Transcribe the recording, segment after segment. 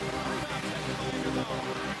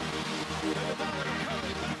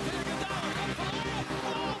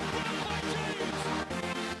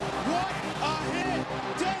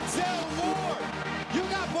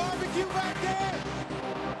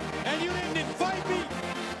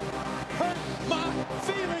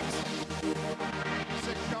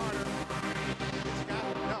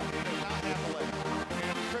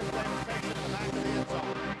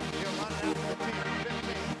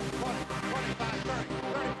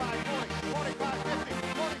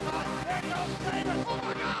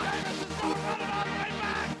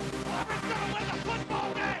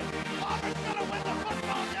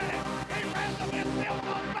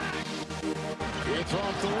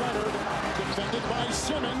Defended by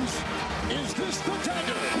Simmons. Is this the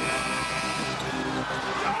dagger?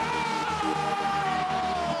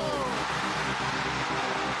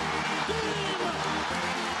 Game,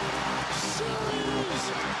 series,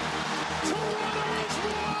 Toronto is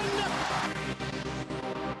won.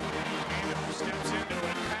 Steps into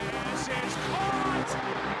it, pass is caught.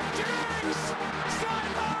 Diggs,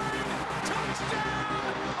 sideline,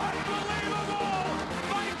 touchdown, unbelievable.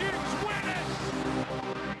 Vikings win it.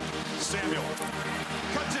 Samuel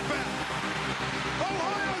cuts it back.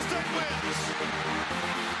 Ohio State wins.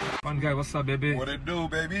 Fun guy, what's up, baby? What it do,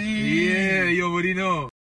 baby? Yeah, you already know.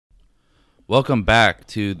 Welcome back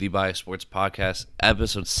to the Bias Sports Podcast,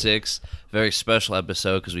 episode 6. Very special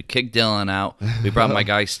episode because we kicked Dylan out. We brought my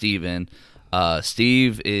guy Steve in.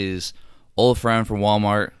 Steve is old friend from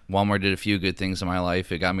Walmart. Walmart did a few good things in my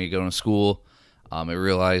life. It got me going to school. It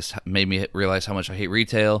made me realize how much I hate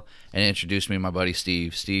retail, and it introduced me to my buddy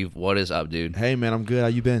Steve. Steve, what is up, dude? Hey, man, I'm good. How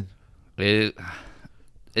you been?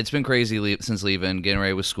 It's been crazy since leaving, getting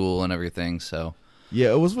ready with school and everything. So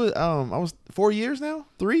Yeah, it was with I was 4 years now,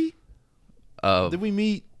 3. Did we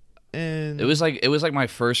meet? And it was like my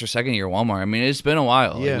first or second year at Walmart. I mean, it's been a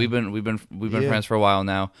while. Yeah. Like, we've been Yeah. friends for a while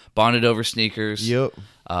now. Bonded over sneakers. Yep.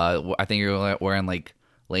 I think you're wearing like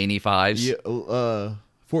Laney 5s. Yeah,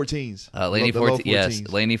 14s. Laney The low 14. Yes,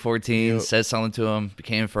 14s. Laney 14. Yep. Said something to him.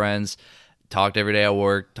 Became friends. Talked every day at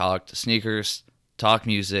work. Talked sneakers. Talked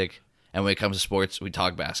music. And when it comes to sports, we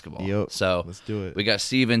talk basketball. Yep. So let's do it. We got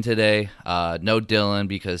Steven today. No Dylan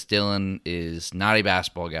because Dylan is not a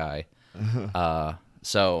basketball guy.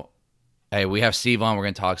 So, hey, we have Steve on. We're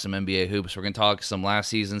going to talk some NBA hoops. We're going to talk some last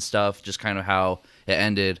season stuff, just kind of how it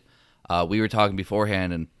ended. We were talking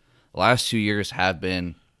beforehand, and the last 2 years have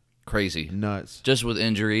been crazy. Nuts. Just with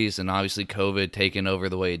injuries and obviously COVID taking over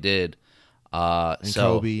the way it did. And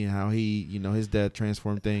Kobe and how he, his dad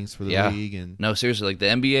transformed things for the league. And no, seriously, like the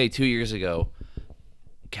NBA 2 years ago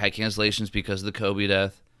had cancellations because of the Kobe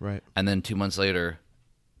death. Right. And then 2 months later,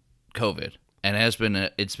 COVID. And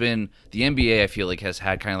it's been the NBA, I feel like, has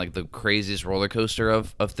had kind of like the craziest roller coaster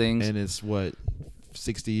of things. And it's what,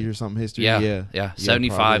 60 years or something history? Yeah.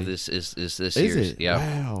 75 probably. this Is year's. it? Yeah.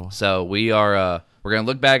 Wow. So we are we're gonna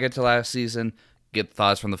look back into last season, get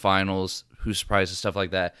thoughts from the finals, who surprised us, stuff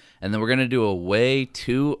like that. And then we're gonna do a way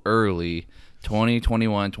too early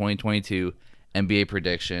 2021, 2022 NBA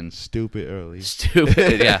prediction. Stupid early.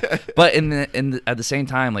 Stupid, yeah. But at the same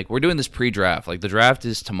time, like, we're doing this pre-draft. Like, the draft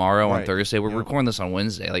is tomorrow on Right. Thursday. We're recording this on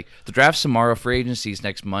Wednesday. Like, the draft's tomorrow. Free agency's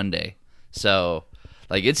next Monday. So,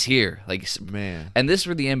 like, it's here. Like, Man. and this is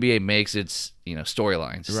where the NBA makes its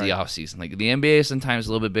storylines. It's the Right. offseason. Like, the NBA is sometimes a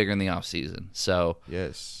little bit bigger in the offseason. So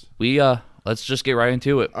Yes. we let's just get right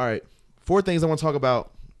into it. All right. 4 things I want to talk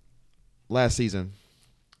about last season.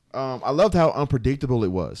 I loved how unpredictable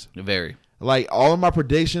it was. Very. Like, all of my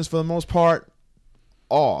predictions, for the most part,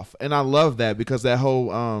 off. And I love that because that whole,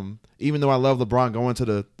 even though I love LeBron going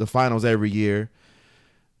to the finals every year,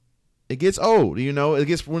 it gets old. It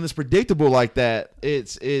gets, when it's predictable like that,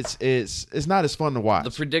 it's not as fun to watch.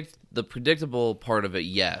 The predictable part of it,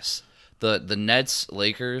 yes. The Nets,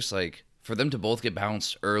 Lakers, like, for them to both get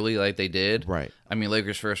bounced early like they did. Right. I mean,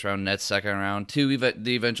 Lakers first round, Nets second round,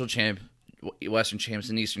 the eventual Western champs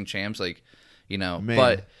and Eastern champs, like, Man.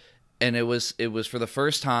 But and it was for the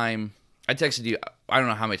first time. I texted you, I don't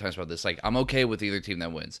know how many times about this. Like, I'm okay with either team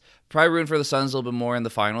that wins. Probably rooting for the Suns a little bit more in the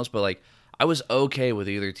finals, but like, I was okay with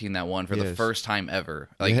either team that won for the Yes. first time ever,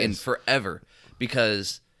 like in Yes. forever,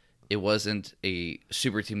 because it wasn't a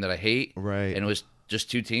super team that I hate, Right. And it was just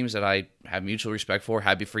two teams that I have mutual respect for.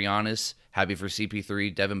 Happy for Giannis, happy for CP3,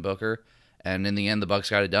 Devin Booker, and in the end, the Bucks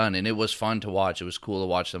got it done, and it was fun to watch. It was cool to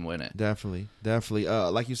watch them win it. Definitely.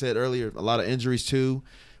 Like you said earlier, a lot of injuries too,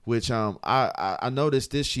 which I noticed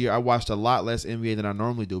this year I watched a lot less NBA than I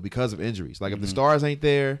normally do because of injuries. Like, if the stars ain't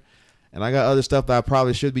there and I got other stuff that I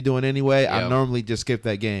probably should be doing anyway, I normally just skip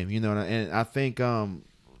that game, and I think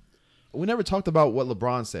we never talked about what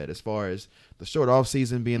LeBron said as far as the short off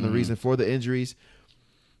season being the reason for the injuries.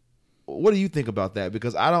 What do you think about that?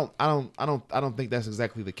 Because I don't think that's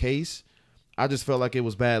exactly the case. I just felt like it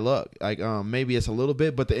was bad luck. Like, maybe it's a little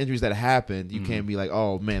bit, but the injuries that happened, you can't be like,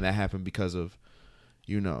 oh man, that happened because of,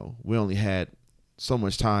 we only had so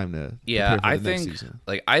much time to prepare for the next season.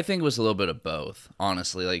 I think it was a little bit of both,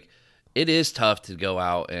 honestly. Like, it is tough to go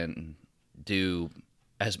out and do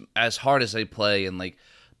as hard as they play and like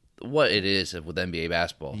what it is with NBA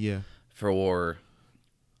basketball. Yeah. For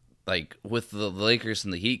like with the Lakers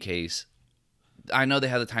and the Heat case, I know they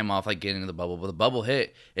had the time off, like getting into the bubble, but the bubble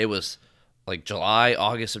hit. It was like July,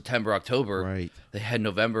 August, September, October. Right. They had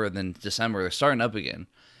November and then December. They're starting up again,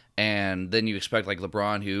 and then you expect like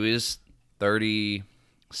LeBron, who is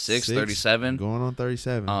 36, 37. Going on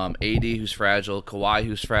 37. AD who's fragile, Kawhi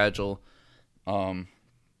who's fragile. And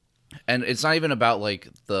it's not even about like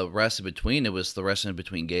the rest in between. It was the rest in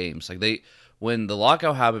between games. Like when the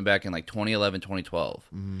lockout happened back in like 2011, 2012,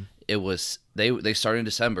 it was they started in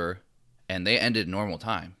December and they ended normal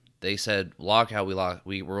time. They said lockout,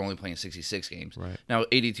 we were only playing 66 games. Right. Now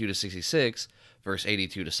 82 to 66 versus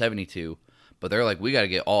 82 to 72. But they're like, we got to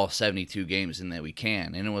get all 72 games in that we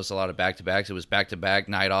can. And it was a lot of back-to-backs. It was back-to-back,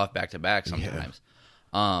 night off, back-to-back sometimes.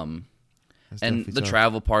 That's And definitely the tough.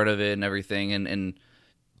 travel part of it and everything. And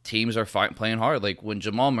teams are playing hard. Like when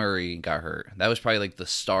Jamal Murray got hurt, that was probably like the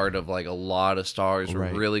start of like a lot of stars were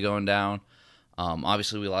Right. really going down.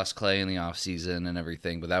 Obviously, we lost Clay in the offseason and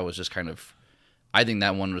everything. But that was just kind of, I think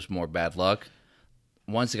that one was more bad luck.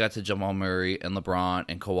 Once it got to Jamal Murray and LeBron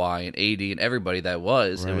and Kawhi and AD and everybody it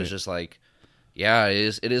was Right. just like, yeah,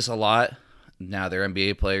 it is a lot. Now they're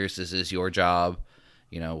NBA players. This is your job.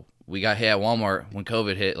 You know, we got hit at Walmart when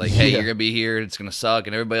COVID hit. Like, hey, Yeah. you're going to be here. It's going to suck.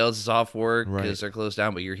 And everybody else is off work because Right. they're closed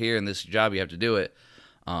down. But you're here and this is your job. You have to do it.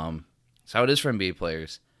 It's how it is for NBA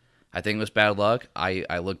players. I think it was bad luck. I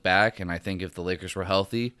look back and I think if the Lakers were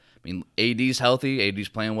healthy, I mean, AD's healthy. AD's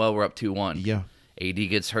playing well. We're up 2-1. Yeah. AD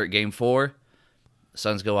gets hurt game 4.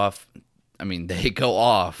 Suns go off. I mean, they go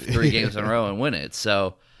off 3 games in a row and win it.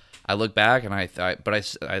 So I look back and I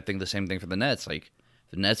think the same thing for the Nets. Like,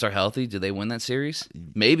 if the Nets are healthy, do they win that series?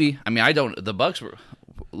 Maybe. I mean, I don't. The Bucks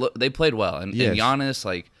they played well, and Yes. Giannis,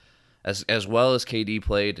 like as well as KD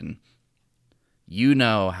played, and you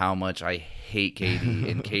know how much I hate KD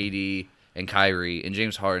and KD and Kyrie and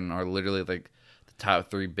James Harden are literally like the top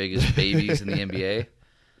 3 biggest babies in the NBA,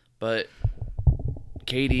 but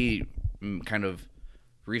KD kind of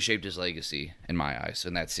reshaped his legacy in my eyes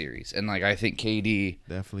in that series, and like I think KD.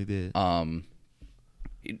 Definitely did.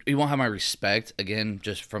 He won't have my respect again,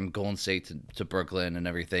 just from Golden State to Brooklyn and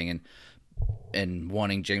everything, and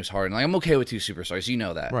wanting James Harden. Like, I'm okay with 2 superstars, you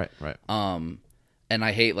know that, right. And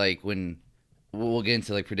I hate like when we'll get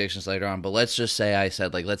into like predictions later on, but let's just say I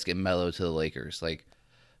said like let's get Melo to the Lakers. Like,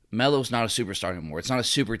 Melo's not a superstar anymore. It's not a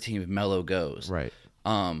super team if Melo goes. Right.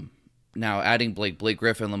 Now adding Blake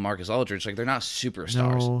Griffin, LaMarcus Aldridge, like they're not superstars.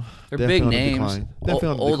 No, They're definitely big on the names, decline. Definitely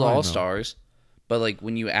on the old decline, though. all stars. But like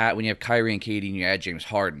when you have Kyrie and KD and you add James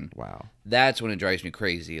Harden, Wow. that's when it drives me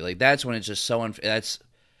crazy. Like that's when it's just so unfair. That's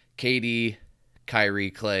KD,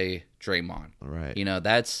 Kyrie, Clay, Draymond. Right. You know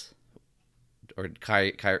that's or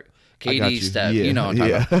I got KD, you. Steph. Yeah. You know what I'm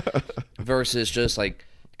talking Yeah. about. Versus just like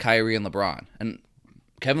Kyrie and LeBron. And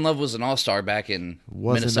Kevin Love was an all-star back in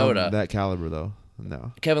Wasn't Minnesota. on that caliber though.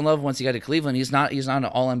 No. Kevin Love, once he got to Cleveland, he's not an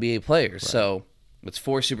all-NBA player. Right. So it's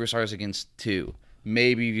 4 superstars against 2.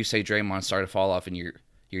 Maybe if you say Draymond started to fall off in year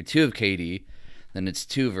 2 of KD, then it's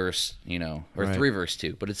 2 versus, or Right. 3 versus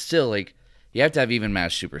 2. But it's still like you have to have even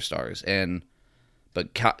matched superstars.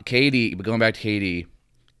 But KD, but going back to KD,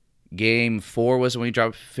 game 4 was when he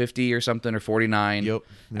dropped 50 or something or 49. Yep.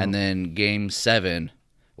 And then game 7,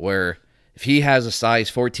 where if he has a size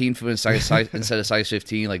 14 foot instead of size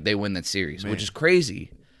 15, like they win that series, which is crazy,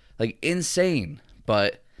 like insane.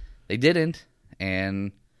 But they didn't,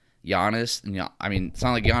 and Giannis. I mean, it's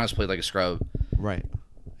not like Giannis played like a scrub. Right.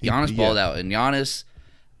 Giannis balled out, and Giannis,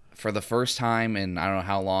 for the first time in I don't know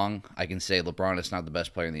how long, I can say LeBron is not the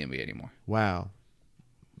best player in the NBA anymore. Wow.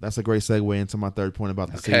 That's a great segue into my third point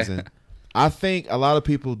about the Okay. season. I think a lot of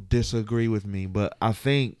people disagree with me, but I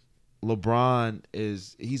think LeBron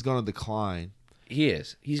he's going to decline He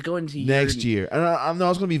is. He's going to next year. And I know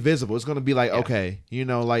it's going to be visible. It's going to be like, Yeah. okay,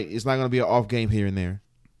 like it's not going to be an off game here and there.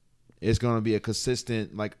 It's going to be a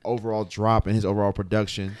consistent like overall drop in his overall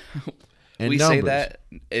production. And we numbers. say that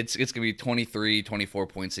it's going to be 23, 24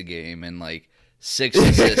 points a game and like 6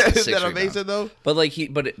 assists and 6 Is that rebounds. amazing though? But like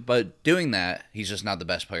but doing that, he's just not the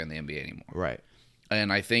best player in the NBA anymore. Right.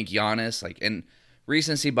 And I think Giannis, like, and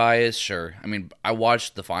recency bias, sure. I mean, I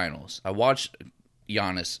watched the finals. I watched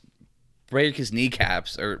Giannis break his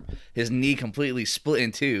kneecaps or his knee completely split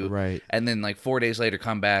in 2. Right. And then like 4 days later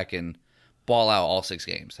come back and ball out all 6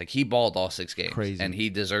 games. Like he balled all 6 games. Crazy. And he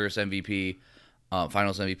deserves MVP,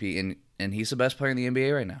 finals MVP. And he's the best player in the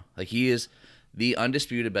NBA right now. Like he is the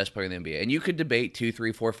undisputed best player in the NBA. And you could debate 2,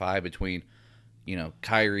 3, 4, 5 between,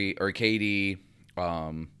 Kyrie or KD,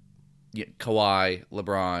 Kawhi,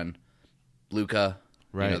 LeBron, Luka.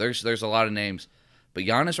 Right. There's a lot of names, but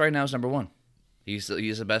Giannis right now is number 1. He's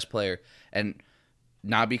the best player, and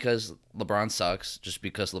not because LeBron sucks, just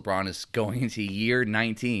because LeBron is going into year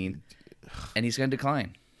 19, and he's going to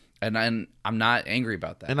decline. And I'm not angry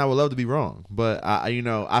about that. And I would love to be wrong, but I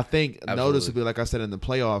think Absolutely. noticeably, like I said in the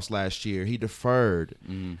playoffs last year, he deferred,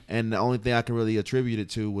 and the only thing I can really attribute it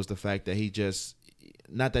to was the fact that he just,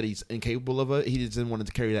 not that he's incapable of it, he just didn't want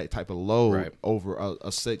to carry that type of load over a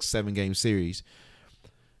 6-7 game series.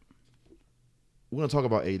 We're gonna talk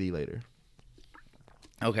about AD later.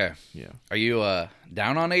 Okay. Yeah. Are you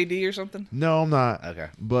down on AD or something? No, I'm not. Okay.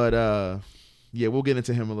 But yeah, we'll get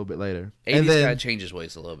into him a little bit later. AD's got to change his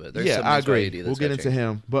ways a little bit. There's some I things about agree. AD that's We'll get gotta into change.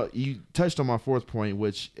 him. But you touched on my fourth point,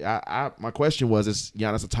 which my question was: is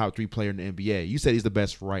Giannis a top 3 player in the NBA? You said he's the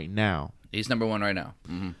best right now. He's number 1 right now.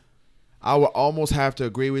 Mm-hmm. I would almost have to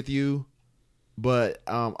agree with you, but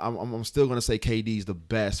I'm still going to say KD's the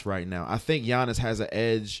best right now. I think Giannis has an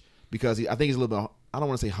edge because I think he's a little bit. I don't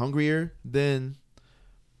want to say hungrier than.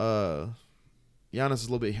 Giannis is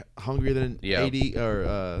a little bit hungrier than AD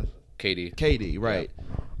or KD, right? Yeah.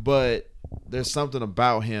 But there's something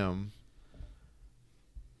about him.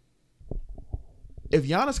 If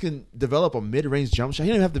Giannis can develop a mid-range jump shot, he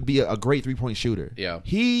doesn't have to be a great 3-point shooter. Yeah.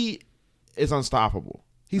 He is unstoppable.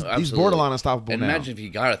 He's Absolutely. borderline unstoppable And now. imagine if he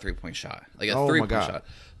got a 3-point shot, like a Oh, my 3-point God. shot.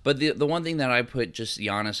 But the one thing that I put just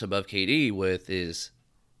Giannis above KD with is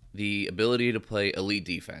the ability to play elite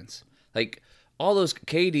defense. Like all those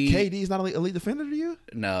KD's not an elite defender to you?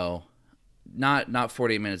 No, not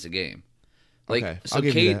 48 minutes a game. Like Okay, so, I'll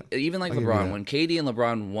give you that. even like I'll give you LeBron, that. when KD and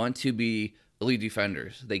LeBron want to be elite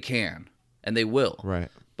defenders, they can and they will. Right.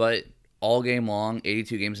 But all game long,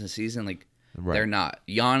 82 games in the season, like Right. they're not.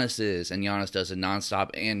 Giannis is, and Giannis does it nonstop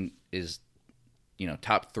and is,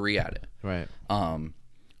 top 3 at it. Right.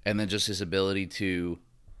 And then just his ability to,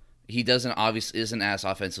 he isn't as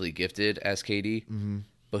offensively gifted as KD. Mm-hmm.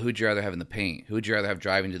 But who'd you rather have in the paint? Who'd you rather have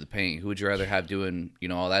driving to the paint? Who would you rather have doing,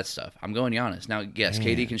 all that stuff? I'm going Giannis. Now, yes,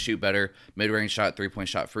 KD can shoot better, mid-range shot, 3-point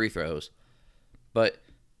shot, free throws. But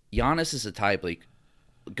Giannis is the type, like,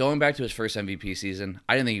 going back to his first MVP season,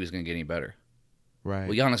 I didn't think he was going to get any better. Right.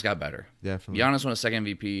 Well, Giannis got better. Definitely. Giannis won a second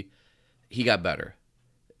MVP. He got better.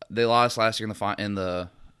 They lost last year in the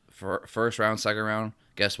first round, second round.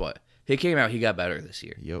 Guess what? He came out. He got better this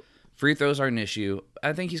year. Yep. Free throws are an issue.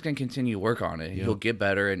 I think he's going to continue to work on it. Yep. He'll get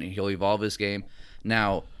better and he'll evolve his game.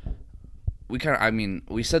 Now, we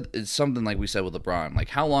said it's something like we said with LeBron. Like,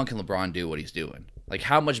 how long can LeBron do what he's doing? Like,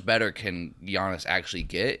 how much better can Giannis actually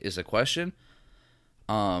get is a question.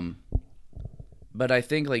 But I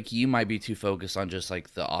think like you might be too focused on just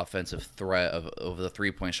like the offensive threat of the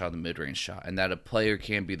 3-point shot, the mid-range shot, and that a player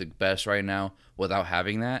can't be the best right now without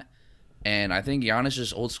having that. And I think Giannis is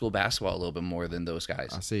just old school basketball a little bit more than those guys.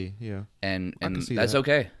 I see. Yeah. And can see that's that.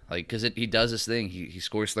 okay. Like, because he does this thing. He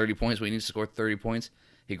scores 30 points when he needs to score 30 points.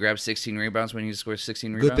 He grabs 16 rebounds when he needs to score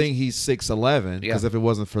 16 rebounds. Good thing he's 6'11", because Yeah. if it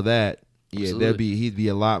wasn't for that, Absolutely. he'd be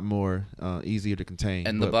a lot more easier to contain.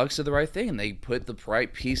 And the Bucks did the right thing. They put the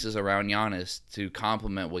right pieces around Giannis to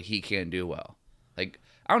complement what he can do well. Like,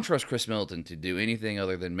 I don't trust Chris Middleton to do anything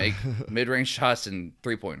other than make mid-range shots and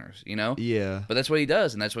three-pointers, Yeah. But that's what he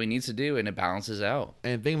does, and that's what he needs to do, and it balances out.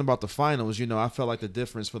 And thinking about the finals, I felt like the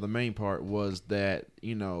difference for the main part was that,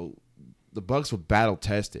 the Bucks were battle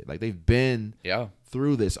tested. Like, they've been Yeah.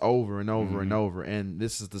 through this over and over and over, and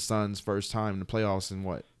this is the Suns' first time in the playoffs in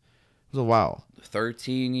what? It was a while.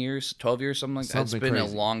 13 years, 12 years, something like that. Something It's been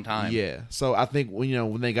crazy. a long time. Yeah. So I think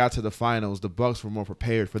when they got to the finals, the Bucks were more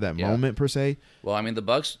prepared for that Yeah. moment per se. Well, I mean, the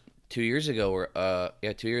Bucks 2 years ago were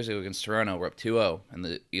 2 years ago against Toronto were up 2-0 in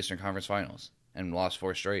the Eastern Conference Finals and lost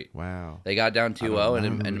 4 straight. Wow. They got down 2-0 and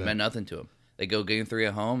remember it that. meant nothing to them. They go game 3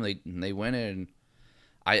 at home, they win it, and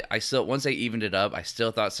I still, once they evened it up, I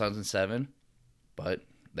still thought Suns in 7, but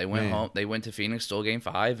they went Man. home. They went to Phoenix, stole game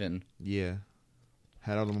 5, and Yeah.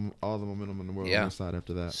 Had all the momentum in the world Yeah. on their side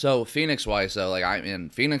after that. so Phoenix wise though,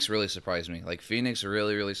 Phoenix really surprised me. Like, Phoenix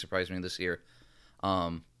really, really surprised me this year.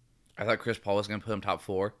 I thought Chris Paul was going to put him top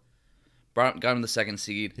 4. Got him the 2nd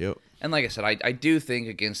seed. Yep. And like I said, I do think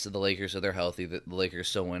against the Lakers, if they're healthy, that the Lakers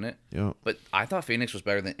still win it. Yep. But I thought Phoenix was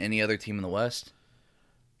better than any other team in the West.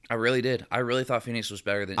 I really did. I really thought Phoenix was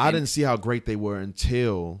better than I didn't see how great they were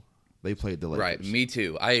until they played the Lakers. Right, me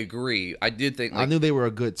too. I agree. I did think I knew they were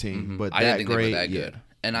a good team, but I that didn't think great, they were that yeah. good.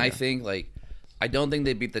 And I think I don't think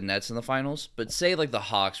they beat the Nets in the finals, but say like the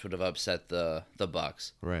Hawks would have upset the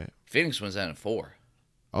Bucks. Right. Phoenix wins that in 4.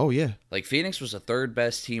 Oh yeah. Like, Phoenix was the 3rd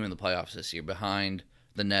best team in the playoffs this year, behind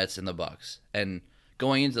the Nets and the Bucks. And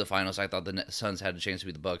going into the finals, I thought the Suns had a chance to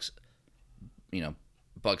beat the Bucks.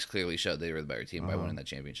 Bucks clearly showed they were the better team by winning that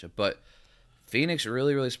championship. But Phoenix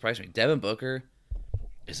really, really surprised me. Devin Booker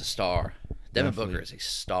is a star. Devin Definitely. Booker is a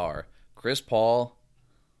star. Chris Paul,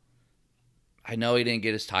 I know he didn't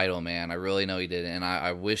get his title, man. I really know he didn't. And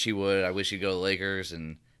I wish he would. I wish he'd go to the Lakers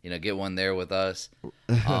and get one there with us.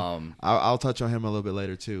 I'll touch on him a little bit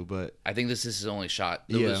later too, but I think this is his only shot.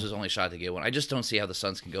 Yeah. This is his only shot to get one. I just don't see how the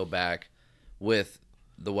Suns can go back with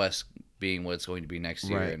the West being what it's going to be next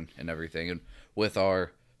year Right. and everything. And with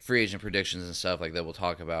our free agent predictions and stuff like that we'll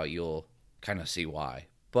talk about, you'll kind of see why.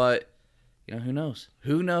 But, who knows?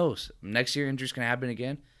 Who knows? Next year, injuries can happen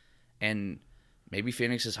again. And maybe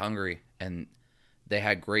Phoenix is hungry. And they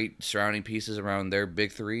had great surrounding pieces around their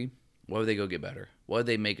big three. What would they go get better? What would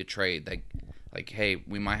they make a trade? Like, hey,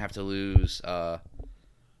 we might have to lose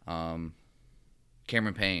Cameron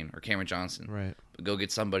Payne or Cameron Johnson. right. But go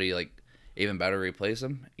get somebody like even better to replace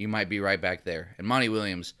him. You might be right back there. And Monty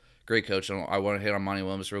Williams, great coach. I want to hit on Monty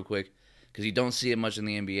Williams real quick because you don't see it much in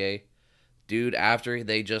the NBA. Dude, after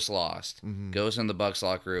they just lost, goes in the Bucks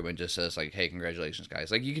locker room and just says, like, hey, congratulations,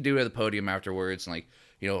 guys. Like, you could do it at the podium afterwards and, like,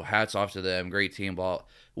 hats off to them, great team ball.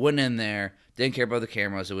 Went in there, didn't care about the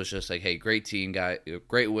cameras. It was just like, hey, great team, guy,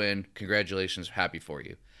 great win, congratulations, happy for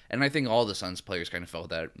you. And I think all the Suns players kind of felt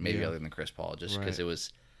that, maybe Yeah. other than Chris Paul, just because Right. it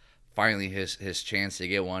was finally his chance to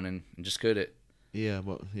get one and just couldn't. Yeah,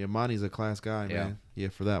 but Monty's a class guy, Yeah. man. Yeah,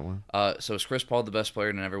 for that one. So is Chris Paul the best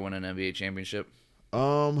player to never win an NBA championship?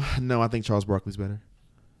 No, I think Charles Barkley's better.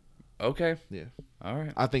 Okay. Yeah. All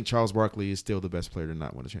right. I think Charles Barkley is still the best player to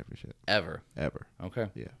not win a championship Ever. ever. Okay.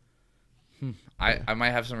 Yeah. I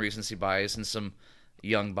might have some recency bias and some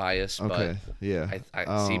young bias, Okay. but Yeah.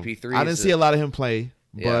 CP3 I didn't is see a lot of him play,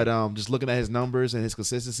 Yeah. but just looking at his numbers and his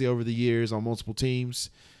consistency over the years on multiple teams,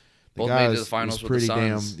 the Both guy made to the is finals with pretty the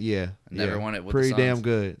Suns. damn Never won it with the pretty Suns. damn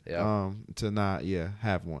good. Yeah. To not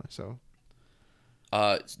have one. So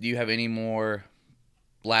do you have any more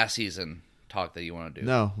last season talk that you want to do?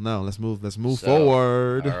 no, let's move So,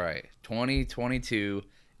 forward. All right. 2022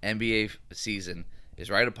 NBA season is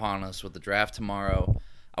right upon us with the draft tomorrow.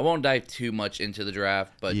 I won't dive too much into the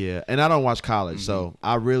draft, but Yeah, and I don't watch college, so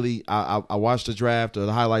I really I watch the draft or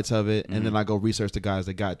the highlights of it, and then I go research the guys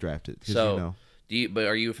that got drafted. 'Cause, so but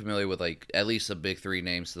are you familiar with like at least the big three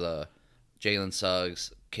names, the Jalen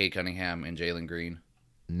Suggs, Kate Cunningham, and Jalen Green?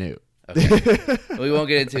 no. Okay. We won't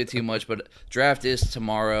get into it too much, but draft is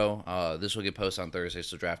tomorrow. This will get posted on Thursday,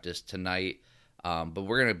 so draft is tonight. But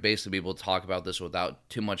we're going to basically be able to talk about this without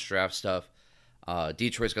too much draft stuff.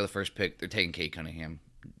 Detroit's got the first pick. They're taking Kate Cunningham.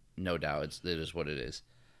 No doubt. It is what it is.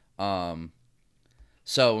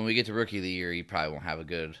 So when we get to Rookie of the Year, you probably won't have a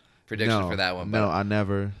good prediction for that one. No, But, I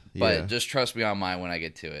never. but Yeah. just trust me on mine when I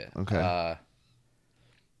get to it. Okay.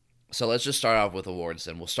 So let's just start off with awards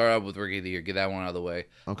then. We'll start off with Rookie of the Year, get that one out of the way.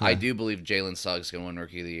 Okay. I do believe Jalen Suggs is going to win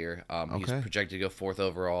Rookie of the Year. He's Okay. projected to go 4th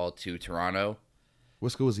overall to Toronto,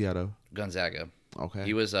 What school is he out of? Gonzaga. Okay.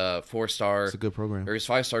 He was a 4-star, It's a good program. or his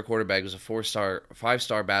 5-star quarterback. He was a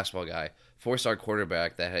 5-star basketball guy, 4-star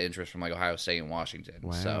quarterback that had interest from like Ohio State and Washington.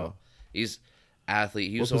 Wow. So he's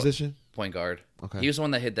athlete. He What was position? point guard. Okay. He was the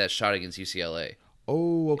one that hit that shot against UCLA.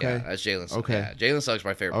 Oh, okay. Yeah, that's Jalen Suggs. Okay. Yeah, Jalen Suggs is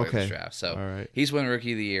my favorite player in this Okay. draft. So All right. he's winning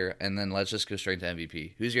Rookie of the Year, and then let's just go straight to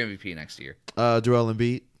MVP. Who's your MVP next year? Joel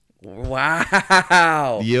Embiid.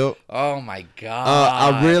 Wow. Yep. Oh my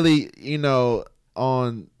god. I really,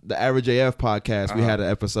 on the Average AF podcast, we had an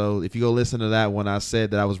episode. If you go listen to that one, I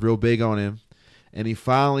said that I was real big on him, and he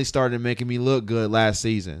finally started making me look good last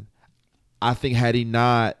season. I think had he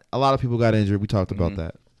not, a lot of people got injured. We talked about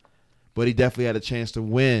that. But he definitely had a chance to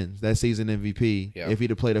win that season MVP. Yeah. If he'd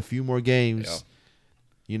have played a few more games,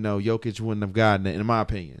 Jokic wouldn't have gotten it, in my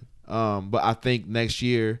opinion. But I think next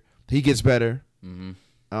year he gets better.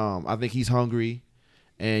 I think he's hungry.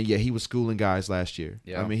 And, he was schooling guys last year.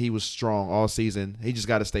 Yeah. I mean, he was strong all season. He just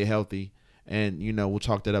got to stay healthy. And, we'll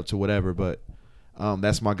chalk that up to whatever. But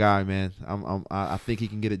that's my guy, man. I think he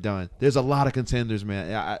can get it done. There's a lot of contenders,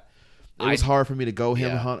 man. It was hard for me to go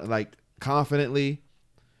him confidently.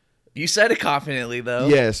 You said it confidently though.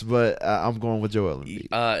 Yes, but I'm going with Joel Embiid.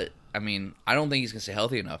 I mean, I don't think he's gonna stay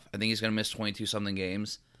healthy enough. I think he's gonna miss 22 something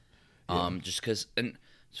games. Just because, and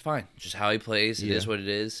it's fine. Just how he plays. It is what it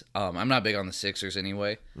is. I'm not big on the Sixers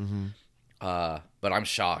anyway. But I'm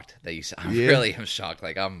shocked that you said. I really am shocked.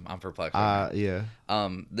 Like I'm perplexed. Yeah.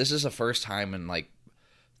 This is the first time in like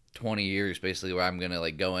 20 years, basically, where I'm gonna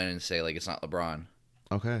like go in and say like it's not LeBron.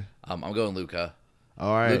 Okay. I'm going Luka.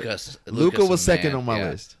 All right. Luka was second on my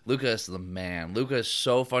list. Luka is the man. Luka is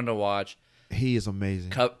so fun to watch. He is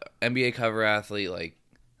amazing. NBA cover athlete. Like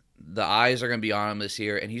the eyes are gonna be on him this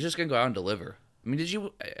year, and he's just gonna go out and deliver. I mean,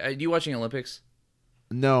 are you watching Olympics?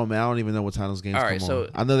 No, man, I don't even know what time those games All right, come so- on.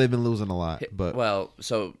 I know they've been losing a lot, but Well,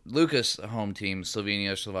 so Luka's home team,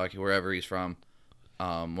 Slovenia, Slovakia, wherever he's from,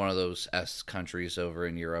 one of those S countries over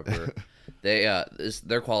in Europe, or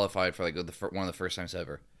they're qualified for like one of the first times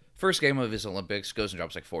ever. First game of his Olympics goes and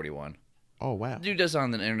drops like 41. Oh wow. Dude does it on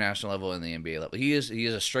the international level and the NBA level. He is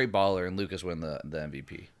a straight baller, and Lucas win the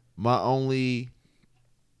MVP.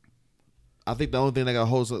 I think the only thing that's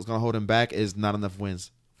going to hold him back is not enough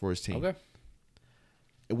wins for his team. Okay.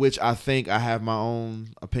 Which I think I have my own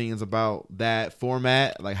opinions about that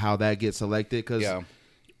format, like how that gets selected. Because Yeah.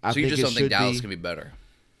 I So you think just it don't think should Dallas be. can be better?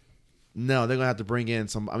 No, they're going to have to bring in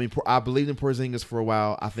some. I mean, I believed in Porzingis for a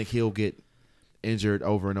while. I think he'll get injured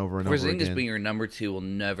over and over and over Porzingis again. being your number 2 will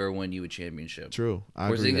never win you a championship. True. I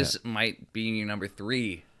agree with that. Porzingis might be your number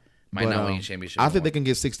 3, might But, not win you a championship. I think anymore. they can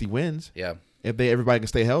get 60 wins Yeah. if everybody can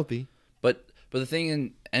stay healthy. But the thing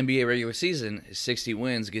in NBA regular season is 60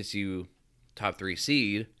 wins gets you top 3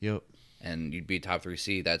 seed, Yep. and you'd be top 3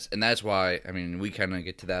 seed. That's why. I mean, we kind of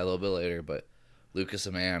get to that a little bit later, but Lucas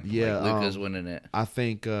a man. Yeah, like, Lucas winning it. I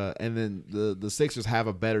think, and then the Sixers have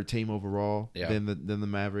a better team overall Yeah. than the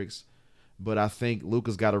Mavericks, but I think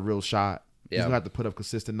Luka's got a real shot. He's Yeah. gonna have to put up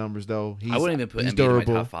consistent numbers though. I wouldn't even put he's Embiid in my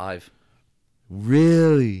durable. top 5.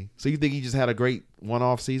 Really? So you think he just had a great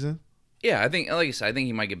one-off season? Yeah, I think, like I said, I think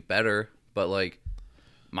he might get better, but like,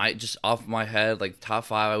 might just off my head, like top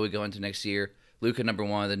 5, I would go into next year. Luka number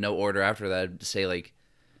 1, then no order after that. I'd say like,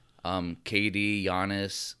 KD,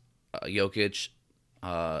 Giannis, Jokic,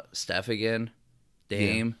 Steph again,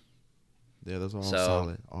 Dame. Yeah, those are all So,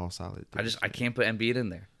 solid. All solid. I can't put Embiid in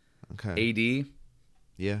there. Okay. AD.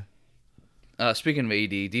 Yeah. Speaking of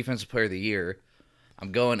AD, Defensive Player of the Year,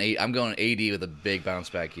 I'm going AD with a big bounce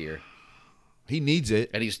back year, He needs it.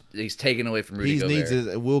 and he's taken away from Rudy He Gobert. needs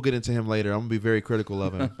it. We'll get into him later. I'm gonna be very critical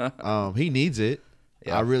of him. He needs it.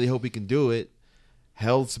 Yeah. I really hope he can do it.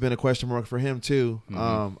 Health's been a question mark for him too.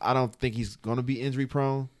 Mm-hmm. I don't think he's gonna be injury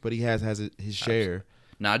prone, but he has his share.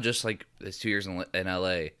 Not just like his 2 years in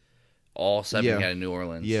LA, all 7 Yeah. he had in New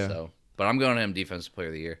Orleans. Yeah. So, but I'm going to him Defensive Player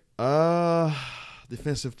of the Year.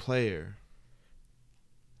 Defensive player.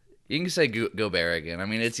 You can say Gobert again. I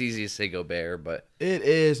mean, it's easy to say Gobert, but It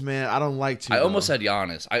is, man. I don't like to. I almost though. said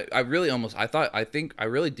Giannis. I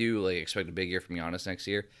really do like expect a big year from Giannis next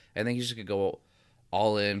year. I think he's just gonna go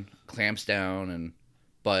all in, clamps down,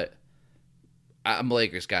 but I'm a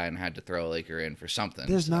Lakers guy and had to throw a Laker in for something.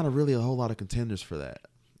 There's not really a whole lot of contenders for that.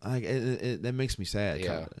 Like that makes me sad. Yeah.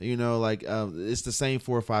 Kinda. You know, like it's the same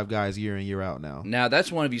 4 or 5 guys year in year out now. Now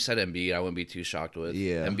that's one of you said Embiid. I wouldn't be too shocked with.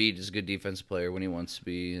 Yeah. Embiid is a good defensive player when he wants to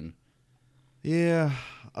be, and Yeah,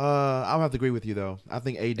 I'll have to agree with you though. I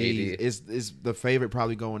think AD. AD. is the favorite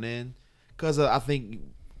probably going in because I think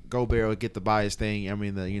Gobert will get the bias thing. I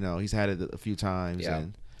mean, he's had it a few times. yeah,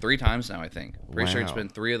 And 3 times now I think. Pretty sure it's Wow. been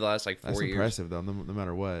 3 of the last 4 that's years. impressive though. No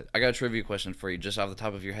matter what, I got a trivia question for you, just off the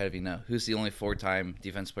top of your head, if you know. Who's the only 4-time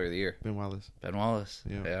Defensive Player of the Year? Ben Wallace. Ben Wallace.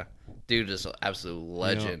 Yeah. Yeah. Dude is an absolute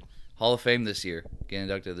legend. Hall of Fame this year. Getting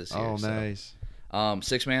inducted this year. Oh, so. nice.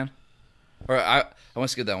 6 man? Or I want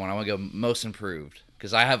to skip that one. I want to go most improved.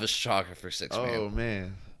 Because I have a shocker for 6 man. Oh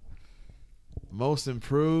man, most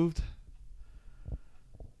improved.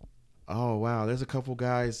 Oh wow, there's a couple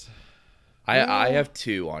guys. I have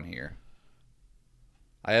 2 on here.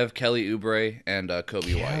 I have Kelly Oubre and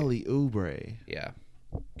Kobe White. Kelly Oubre. Yeah.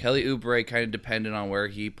 Kelly Oubre kind of dependent on where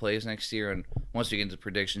he plays next year, and once we get into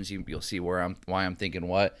predictions, you'll see why I'm thinking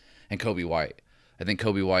what. And Kobe White. I think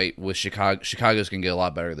Kobe White with Chicago's gonna get a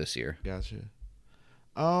lot better this year. Gotcha.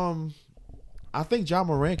 I think John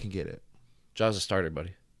Moran can get it. Ja's a starter,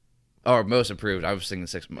 buddy. Or most improved. I was thinking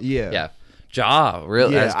 6 months. Yeah. Yeah. Ja,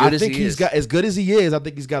 really Yeah, as good I as think he he's is. got as good as he is. I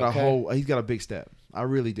think he's got Okay. he's got a big step. I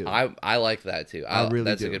really do. I like that too. I really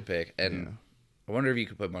that's do. a good pick. And Yeah. I wonder if you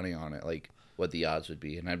could put money on it, like what the odds would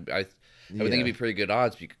be. And I would think Yeah. it'd be pretty good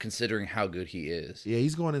odds considering how good he is. Yeah,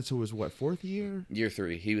 he's going into his 4th year? Year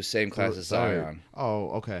 3, he was same class as Third. Zion. Oh,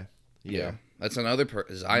 okay. Yeah, that's another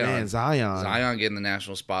Zion. Man, Zion. Zion getting the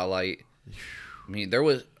national spotlight. I mean, there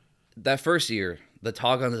was that first year. The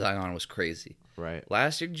talk on Zion was crazy. Right.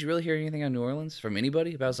 Last year, did you really hear anything on New Orleans from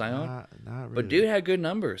anybody about Zion? Not really. But dude had good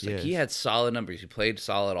numbers. Like Yes. he had solid numbers. He played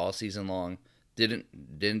solid all season long. Didn't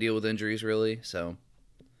deal with injuries really. So,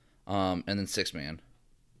 and then 6 man.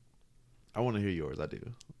 I want to hear yours. I do.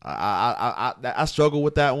 I struggle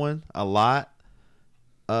with that one a lot.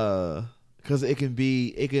 Because it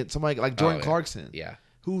can somebody like Jordan yeah. Clarkson. Yeah.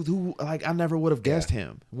 Who like I never would have guessed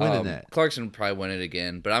him winning that. Clarkson would probably win it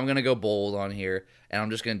again, but I'm gonna go bold on here, and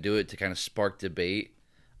I'm just gonna do it to kind of spark debate.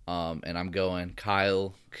 And I'm going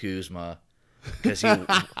Kyle Kuzma because he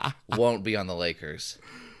won't be on the Lakers.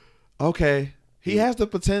 Okay. He has the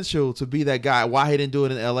potential to be that guy. Why he didn't do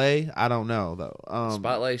it in LA, I don't know though.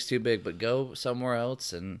 Spotlight's too big, but go somewhere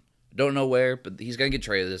else, and don't know where. But he's gonna get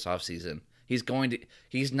traded this offseason. He's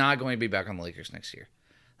not going to be back on the Lakers next year.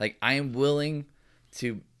 Like I am willing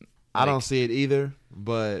to. I don't see it either,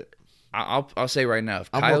 but I'll say right now, if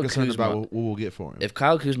I'm Kyle more concerned Kuzma, about what we'll get for him. if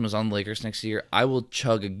Kyle Kuzma's on the Lakers next year, I will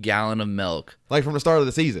chug a gallon of milk Like from the start of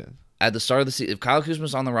the season. at the start of the season. If Kyle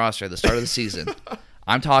Kuzma's on the roster at the start of the season,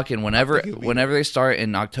 I'm talking whenever they start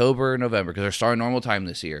in October or November, because they're starting normal time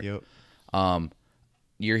this year. Yep.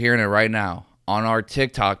 You're hearing it right now on our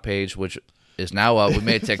TikTok page, which is now up. We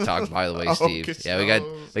made TikToks, by the way, Steve. Okay, Yeah,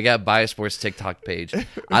 we got Bias Sports TikTok page.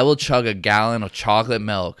 I will chug a gallon of chocolate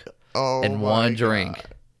milk in my one God. drink.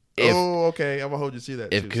 If Okay. I'm gonna hold you to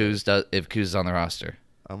that. if too, so. Kuz is on the roster,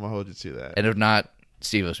 I'm gonna hold you to that. and if not,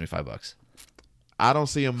 Steve owes me $5. I don't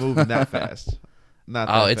see him moving that fast. Not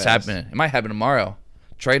that Oh, it's fast. happening. It might happen tomorrow.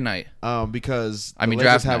 Trade night. Because I mean, the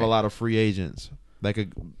Lakers draft have a night. lot of free agents that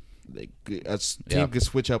could a team Yeah. could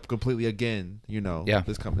switch up completely again. Yeah.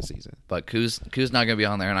 This coming season. But Kuz not going to be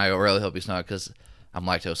on there, and I really hope he's not, because I'm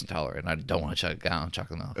lactose intolerant. I don't want to chug a gallon of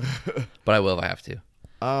chocolate milk. But I will if I have to.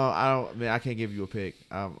 I can't give you a pick.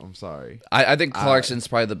 I'm sorry. I think Clarkson's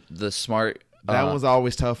probably the smart. That one's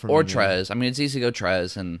always tough for me. Or man. Trez. I mean, it's easy to go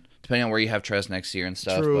Trez, and depending on where you have Trez next year and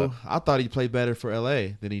stuff. True. I thought he played better for LA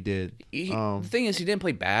than he did. But the thing is, he didn't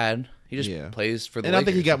play bad. He just Yeah. plays for the And I think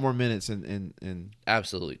he Lakers. got more minutes in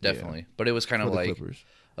Absolutely, definitely. But it was kind for of the like Clippers.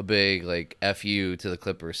 a big like FU to the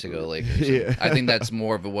Clippers to go Lakers. Yeah. I think that's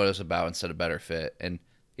more of what it's about instead of better fit. And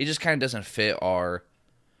he just kind of doesn't fit our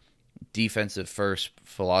defensive first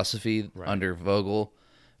philosophy under Vogel.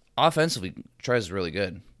 Offensively, Trez is really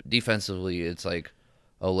good. Defensively, it's like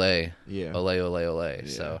Olay. Yeah. Olay.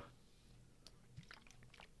 So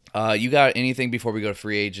you got anything before we go to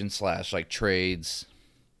free agents / like trades?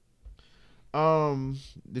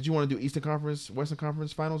 Did you want to do Eastern Conference, Western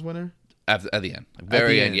Conference Finals winner? At the end.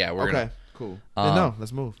 Very end, yeah. We're okay, gonna cool. No,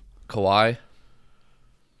 let's move. Kawhi.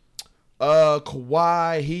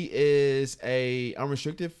 Kawhi, he is a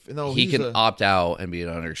unrestricted. No, He he's can a, opt out and be an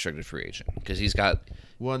unrestricted free agent because he's got.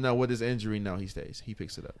 Well, no, with his injury, no, he stays. He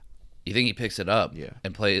picks it up. You think he picks it up? Yeah.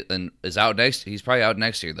 And play and is out next. He's probably out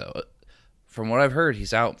next year though. From what I've heard,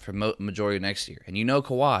 he's out for majority of next year. And you know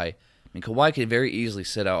Kawhi. I mean, Kawhi could very easily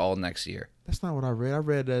sit out all next year. That's not what I read. I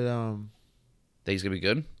read that Think he's gonna be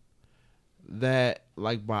good? that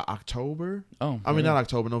like by October. Oh, I mean not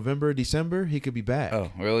October, November, December, he could be back.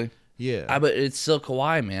 Oh, really? Yeah. But it's still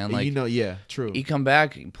Kawhi, man. Like yeah, true. he come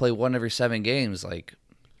back, and play one every 7 games. Like,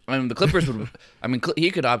 I mean, the Clippers would. I mean, he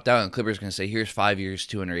could opt out, and Clippers going to say, "Here's 5 years,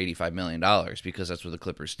 $285 million," because that's what the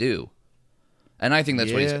Clippers do. And I think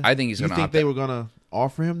that's what he's. I think he's You going to think opt they out. were gonna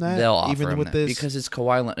offer him that? They'll offer even him with that this because it's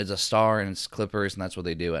Kawhi. It's a star, and it's Clippers, and that's what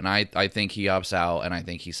they do. And I think he opts out, and I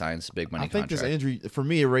think he signs a big money I think contract. this injury for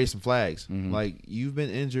me it raised some flags. Mm-hmm. Like you've been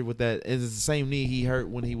injured with that. It's the same knee he hurt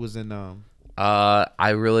when he was in. I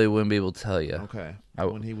really wouldn't be able to tell you. Okay. I-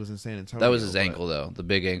 When he was in San Antonio. That was his but- ankle, though. The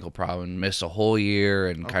big ankle problem. Missed a whole year,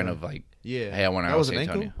 and kind of like, Yeah. hey, I want to That out was San an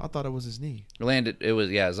Antonio. ankle. I thought it was his knee. Landed. It was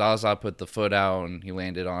Zaza put the foot out, and he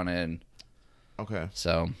landed on it. And Okay.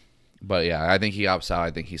 so, but yeah, I think he opts out.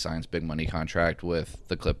 I think he signs big money contract with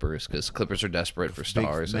the Clippers because Clippers are desperate for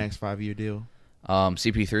stars. Big max 5-year deal.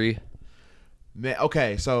 CP3. Man,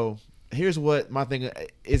 okay, so here's what my thing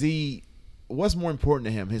is. What's more important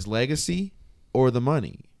to him, his legacy or the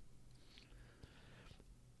money?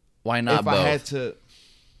 Why not If both? I had to,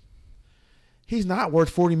 he's not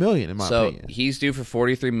worth $40 million in my so opinion. he's due for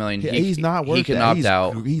 $43 million. He's not worth He can that. opt he's,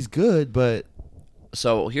 out. He's good, but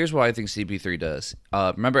So here's what I think CP3 does.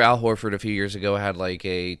 Remember Al Horford a few years ago had like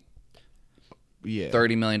a yeah,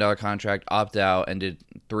 $30 million contract, opt out, and did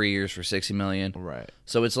 3 years for $60 million. right.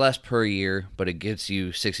 So it's less per year, but it gets you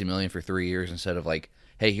 $60 million for 3 years instead of like,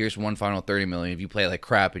 hey, here's one final $30 million if you play like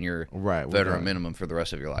crap and you're Right, we're veteran done. minimum for the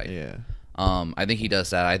rest of your life. Yeah, I think he does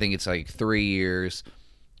that. I think it's like 3 years,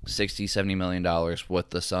 $60-70 million with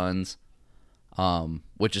the Suns,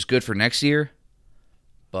 which is good for next year.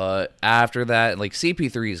 But after that, like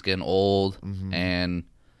CP3 is getting old, and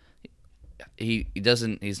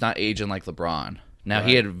he's not aging like LeBron. Now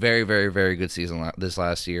he had a very, very, very good season this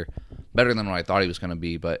last year, better than what I thought he was going to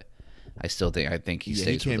be. But I think he yeah, he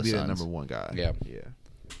stays can't with be the that Suns. number one guy. Yeah. yeah.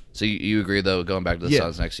 So you agree though, going back to the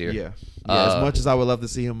Suns next year? Yeah, as much as I would love to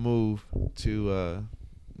see him move to,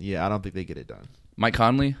 I don't think they get it done. Mike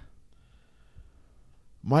Conley.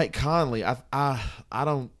 Mike Conley, I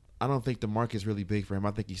don't think the market's really big for him.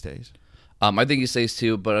 I think he stays. I think he stays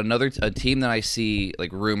too. But a team that I see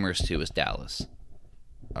like rumors to is Dallas.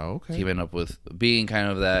 Oh, okay. Teaming up with being kind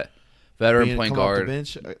of that veteran point come off the guard.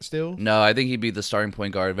 bench still. No, I think he'd be the starting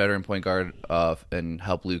point guard, veteran point guard, and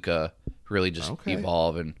help Luka really just Okay.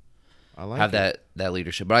 evolve and I like have it. that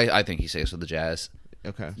leadership. But I think he stays with the Jazz.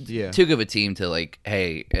 Okay. Yeah. too good of a team to like.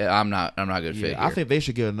 Hey, I'm not good fit. I here. think they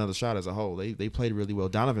should get another shot as a whole. They played really well.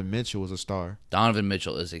 Donovan Mitchell was a star. Donovan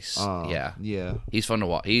Mitchell is Yeah. He's fun to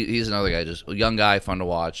watch. He's another guy, just a young guy, fun to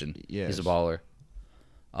watch, and he's a baller.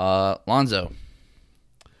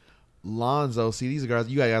 Lonzo. See, these are guys.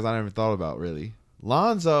 You guys I never thought about really.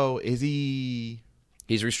 Lonzo, is he?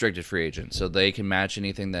 He's restricted free agent, so they can match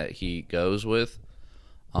anything that he goes with.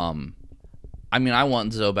 I mean, I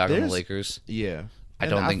want Zoe back on the Lakers. Yeah.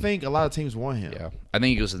 I think a lot of teams want him. Yeah, I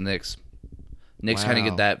think he goes to the Knicks. Knicks kind of Wow.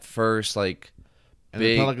 get that first like And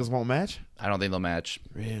big. the Pelicans won't match? I don't think they'll match.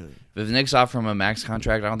 Really? If the Knicks offer him a max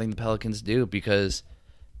contract, I don't think the Pelicans do, because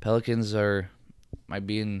Pelicans might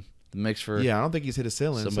be in the mix for Yeah, I don't think he's hit a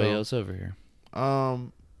ceiling. somebody so, else over here.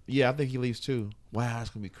 Yeah, I think he leaves too. Wow, that's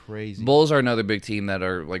gonna be crazy. Bulls are another big team that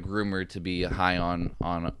are like rumored to be high on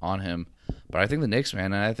him, but I think the Knicks, man,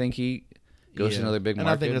 and I think he goes to another big and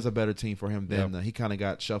market. I think there's a better team for him than Yep. he kind of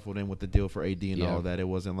got shuffled in with the deal for AD and Yeah. all of that. It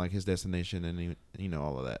wasn't like his destination and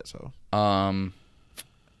all of that. So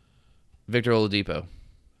Victor Oladipo.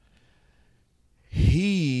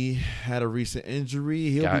 he had a recent injury.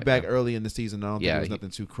 He'll be back early in the season. I don't think it was nothing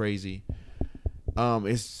too crazy.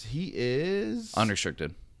 He is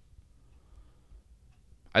Unrestricted.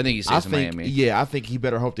 I think he stays in Miami. Yeah, I think he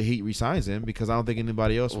better hope the Heat resigns him because I don't think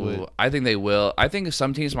anybody else would. Ooh, I think they will. I think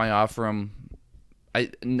some teams might offer him. I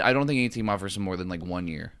don't think any team offers him more than like 1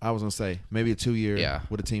 year. I was gonna say maybe a 2-year Yeah.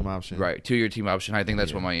 with a team option. Right, 2-year team option. I think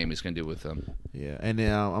that's what Miami's going to do with him. Yeah, and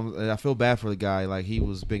then I feel bad for the guy. Like he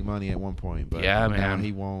was big money at one point, but Yeah, now man.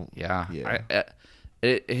 he won't. Yeah. Yeah.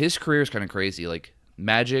 His career is kind of crazy. Like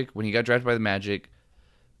Magic, when he got drafted by the Magic,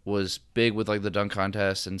 was big with like the dunk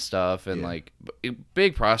contest and stuff, and like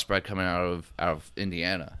big prospect coming out of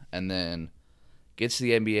Indiana, and then gets to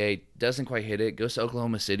the NBA, doesn't quite hit it, goes to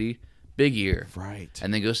Oklahoma City, big year, Right.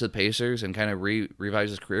 and then goes to the Pacers and kind of revives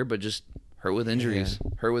his career, but just hurt with injuries.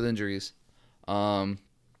 Kelly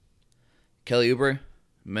Oubre,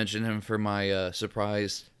 mentioned him for my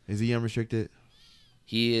surprise. Is he unrestricted?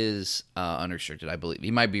 He is unrestricted, I believe. He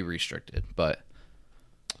might be restricted, but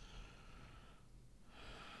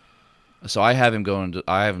so I have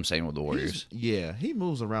him staying with the Warriors. He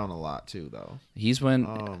moves around a lot too, though. He's went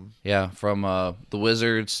from the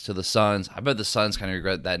Wizards to the Suns. I bet the Suns kind of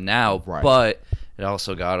regret that now, Right. but it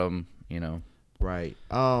also got him, Right.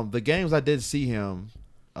 The games I did see him,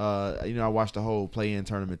 I watched the whole play-in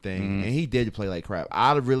tournament thing, and he did play like crap.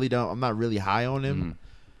 I'm not really high on him.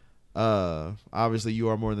 Obviously you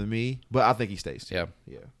are more than me, but I think he stays. Yeah.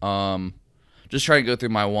 Yeah. Just trying to go through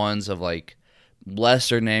my ones of like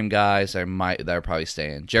lesser name guys that are probably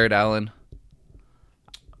staying. Jared Allen.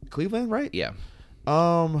 Cleveland, right? Yeah.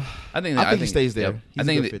 I think he stays there. Yep. He's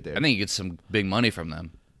a good fit there. I think he gets some big money from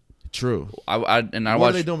them. True. What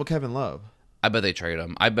are they doing with Kevin Love? I bet they trade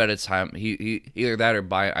him. I bet it's time. He either that or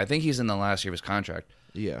buy. I think he's in the last year of his contract.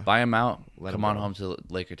 Yeah. Buy him out. Let Come him on go. home to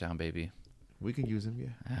Laker Town, baby. We can use him,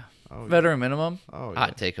 yeah. Oh, Veteran minimum. Oh,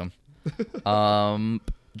 I'd take him.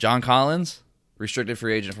 John Collins, restricted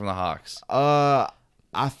free agent from the Hawks. I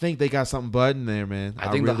think they got something button there, man.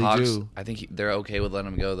 I think really the Hawks. do. I think they're okay with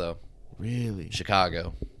letting him go though. Really?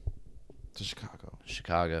 Chicago. To Chicago.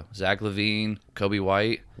 Chicago. Zach LaVine, Kobe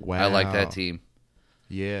White. Wow. I like that team.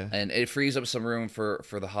 Yeah. And it frees up some room for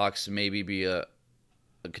the Hawks to maybe be a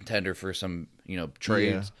contender for some,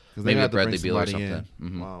 trades. Yeah, they maybe a have to bring Bradley Beal or somebody something.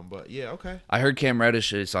 in. Mhm. But yeah, okay. I heard Cam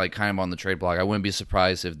Reddish is like kind of on the trade block. I wouldn't be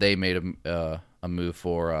surprised if they made a move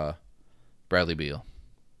for Bradley Beal.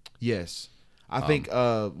 Yes. I think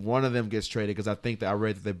one of them gets traded because I think that I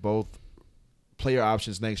read that they both player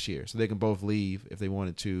options next year, so they can both leave if they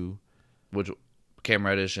wanted to. Which Cam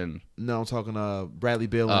Reddish and No, I'm talking Bradley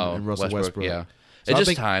Beal and Russell Westbrook. Yeah, So it's I just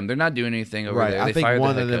think- time. They're not doing anything over Right. there. I They think fired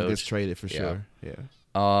one the of head them coach. gets traded for sure. Yeah.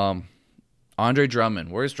 Andre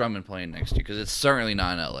Drummond. Where's Drummond playing next year? Because it's certainly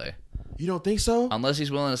not in LA. You don't think so? Unless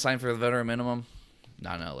he's willing to sign for the veteran minimum,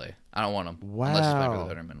 not in LA. I don't want him. Unless he's playing for the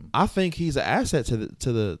veteran minimum. I think he's an asset to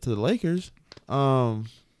the Lakers.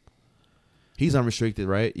 He's unrestricted,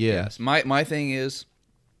 right? Yeah. Yes. My thing is,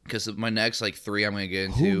 because my next like 3 I'm going to get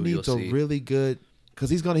into, Who needs you'll a see. really good? Because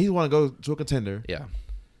he want to go to a contender. Yeah.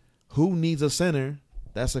 Who needs a center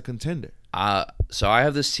that's a contender? So I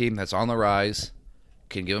have this team that's on the rise,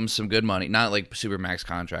 can give them some good money, not like super max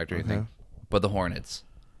contract or anything, Okay. but the Hornets.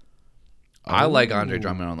 I like Andre Oh.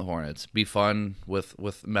 Drummond on the Hornets. Be fun with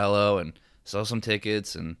Melo and sell some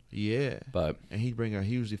tickets Yeah. but And he'd bring a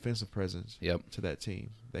huge defensive presence Yep. to that team.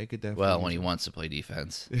 They could definitely. well, when he wants to play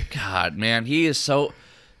defense. God, man, Trey's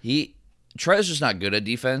just not good at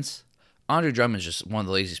defense. Andre Drummond's just one of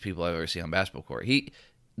the laziest people I've ever seen on a basketball court.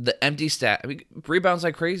 The empty stat, rebounds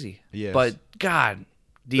like crazy. Yes. But God,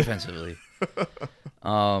 defensively.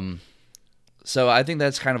 So I think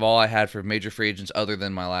that's kind of all I had for major free agents other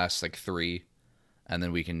than my last like 3. And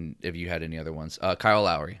then we can, if you had any other ones. Kyle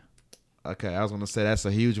Lowry. Okay, I was going to say that's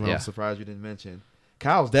a huge one. Yeah. I'm surprised you didn't mention.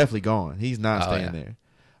 Kyle's definitely gone. He's not staying yeah.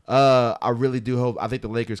 there. I really do hope. I think the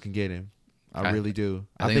Lakers can get him. I really do.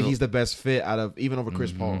 I think he's the best fit out of even over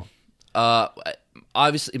Chris Paul.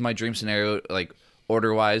 Obviously, my dream scenario, like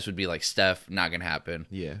order-wise, would be like Steph, not going to happen.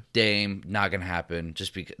 Yeah. Dame, not going to happen.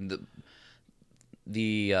 Just because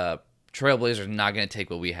the Trailblazers not going to take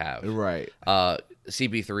what we have. Right.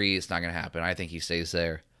 CP3 is not going to happen. I think he stays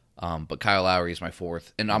there. But Kyle Lowry is my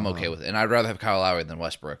 4th, and I'm okay with it. And I'd rather have Kyle Lowry than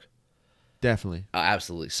Westbrook. Definitely.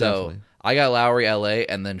 Absolutely. So Definitely. I got Lowry, LA,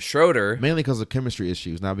 and then Schroeder. Mainly because of chemistry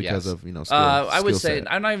issues, not because of skill. I would skill say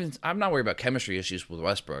set. I'm not worried about chemistry issues with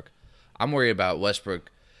Westbrook. I'm worried about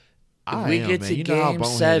Westbrook. If I we am, get man. to You know how game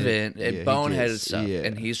boneheaded- 7 yeah, and he boneheaded gets- stuff, yeah.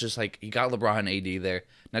 and he's just like, he got LeBron and AD there.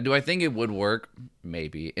 Now, do I think it would work?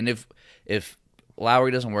 Maybe. And if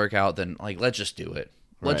Lowry doesn't work out, then like let's just do it.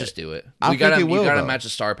 Let's Right. just do it. I We think gotta it will, you gotta though. match the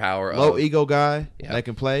star power. Low of, ego guy Yeah. that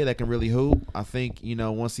can play, that can really hoop. I think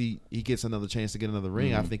once he gets another chance to get another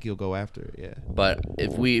ring, I think he'll go after it. Yeah. But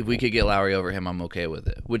if we could get Lowry over him, I'm okay with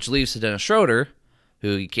it. Which leaves to Dennis Schroeder, who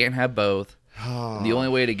you can't have both. The only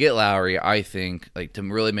way to get Lowry, I think, like to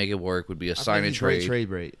really make it work, would be a sign and trade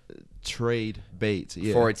trade bait.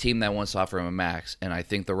 Yeah. for a team that wants to offer him a max. And I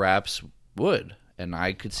think the Raps would. And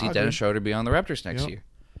I could see I Dennis agree. Schroeder be on the Raptors next Yep. year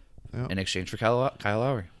Yep. in exchange for Kyle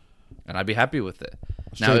Lowry. And I'd be happy with it.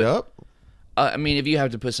 Straight now, up. I mean, if you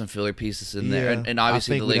have to put some filler pieces in there, and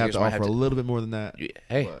obviously I think the we'd Lakers have might to have offer to. a little bit more than that.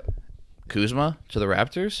 Hey, but Kuzma to the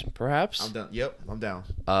Raptors, perhaps. I'm down. Yep, I'm down.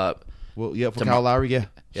 Well, Yeah, for Kyle Lowry, yeah,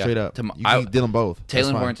 straight up. You can deal them both.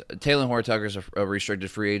 That's fine. Taylor Horn-Tucker's a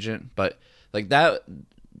restricted free agent, but like that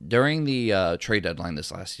during the trade deadline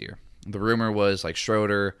this last year, the rumor was like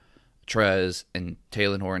Schroeder, Trez, and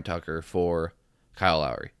Taylor Horn-Tucker for Kyle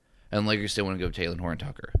Lowry, and Lakers still want to go Taylor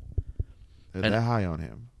Horn-Tucker. They're that high on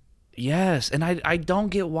him. Yes, and I don't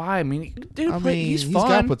get why. I mean, dude, he's fun. He's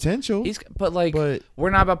got potential. But we're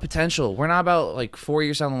not about potential. We're not about like 4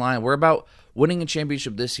 years down the line. We're about winning a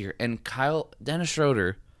championship this year. And Dennis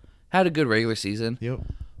Schroeder had a good regular season. Yep.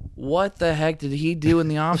 What the heck did he do in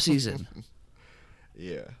the offseason?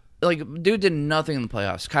 Yeah. Like, dude did nothing in the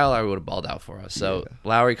playoffs. Kyle Lowry would have balled out for us. So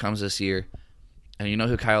Lowry comes this year, and you know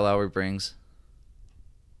who Kyle Lowry brings?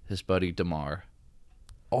 His buddy DeMar.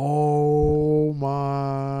 Oh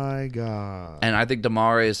my God. And I think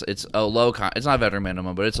DeMar it's a low it's not veteran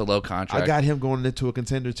minimum, but it's a low contract. I got him going into a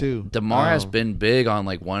contender too. DeMar has been big on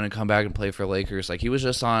like wanting to come back and play for Lakers. Like he was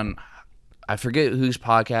just on, I forget whose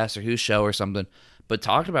podcast or whose show or something, but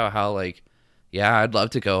talked about how like, yeah, I'd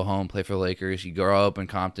love to go home, play for Lakers. You grow up in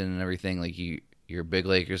Compton and everything. Like you're a big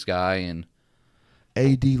Lakers guy, and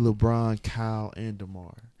AD, LeBron, Kyle, and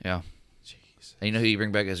DeMar. yeah. Jeez. And you know who you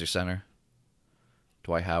bring back as your center?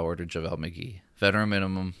 Dwight Howard or JaVale McGee. Veteran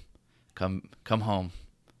minimum. Come home.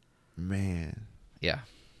 Man. Yeah.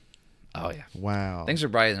 Oh yeah. Wow. Things are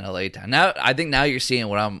bright in LA town. Now I think now you're seeing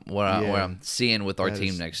what I'm seeing with our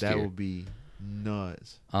team next year. That would be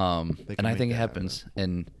nuts. And I make think it that happens.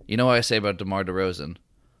 And you know what I say about DeMar DeRozan?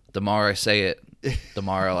 DeMar, I say it.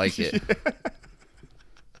 DeMar, I like it.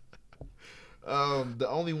 The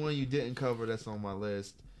only one you didn't cover that's on my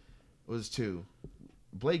list was 2.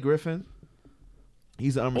 Blake Griffin.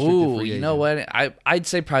 He's an unrestricted Ooh, free agent. you know what? I'd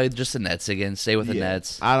say probably just the Nets again. Stay with the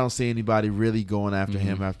Nets. I don't see anybody really going after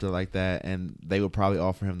him after like that, and they would probably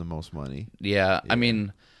offer him the most money. Yeah, I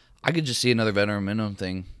mean, I could just see another veteran minimum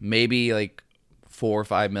thing. Maybe like $4 or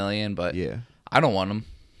 $5 million, but Yeah. I don't want him.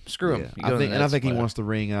 Screw him. You go to the I Nets, think he but- wants the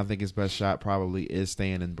ring, and I think his best shot probably is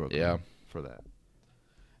staying in Brooklyn. Yeah. For that.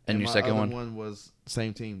 And your my second other one? was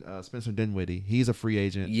same team, Spencer Dinwiddie. He's a free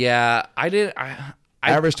agent. Yeah, I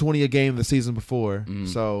Averaged 20 a game the season before,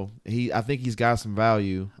 so I think he's got some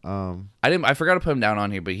value. I forgot to put him down on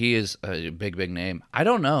here, but he is a big name. I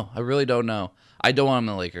don't know. I really don't know. I don't want him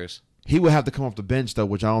in the Lakers. He would have to come off the bench though,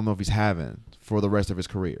 which I don't know if he's having for the rest of his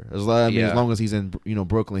career. As long as he's in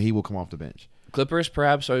Brooklyn, he will come off the bench. Clippers,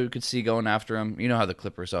 perhaps, I could see going after him. You know how the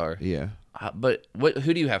Clippers are. Yeah. But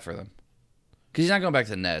who do you have for them? Because he's not going back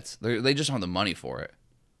to the Nets. They just want the money for it.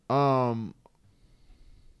 I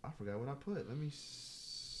forgot what I put. Let me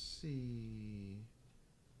see.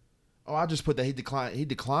 Oh, I just put that he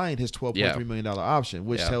declined his $12.3 million option,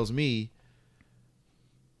 which tells me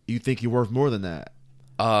you think you're worth more than that.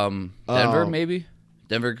 Denver, maybe?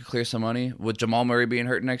 Denver could clear some money. With Jamal Murray being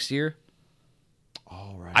hurt next year?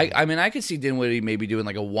 All right. I mean, I could see Dinwiddie maybe doing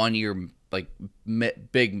like a 1 year, like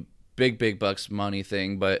big bucks money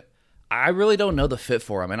thing, but I really don't know the fit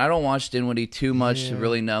for him, and I don't watch Dinwiddie too much to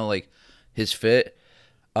really know like his fit.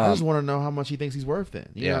 I just want to know how much he thinks he's worth then.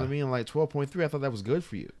 You know what I mean? Like 12.3, I thought that was good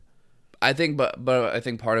for you. I think, but I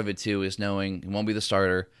think part of it too is knowing he won't be the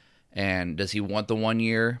starter, and does he want the 1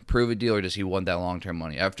 year prove a deal, or does he want that long term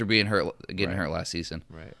money after being hurt, getting hurt last season?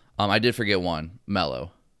 Right. I did forget one,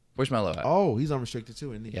 Melo. Where's Melo at? Oh, he's unrestricted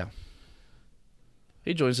too, isn't he? Yeah.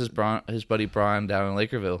 He joins his buddy Bron down in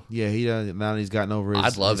Lakerville. Yeah, he does. Now that he's gotten over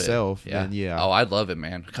I'd love himself. it. Yeah. Then, yeah. Oh, I'd love it,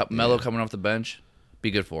 man. Melo coming off the bench, be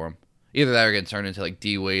good for him. Either that or getting turned into like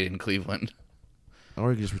D Wade in Cleveland. Or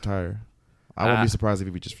he could just retire. I wouldn't be surprised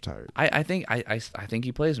if he just retired. I think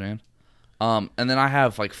he plays, man. And then I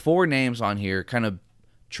have like 4 names on here, kind of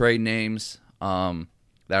trade names that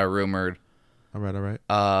are rumored. All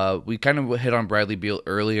right. We kind of hit on Bradley Beal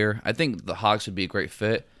earlier. I think the Hawks would be a great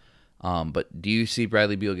fit. But do you see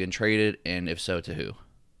Bradley Beal getting traded, and if so, to who?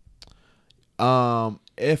 I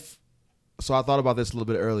thought about this a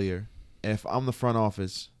little bit earlier. If I'm the front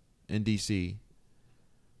office in DC,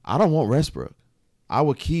 I don't want Westbrook. I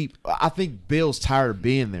think Bill's tired of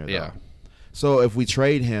being there, though. Yeah. So if we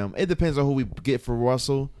trade him, it depends on who we get for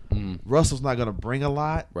Russell. Russell's not going to bring a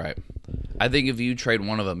lot. Right. I think if you trade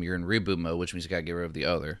one of them, you're in reboot mode, which means you got to get rid of the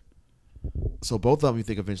other. So both of them you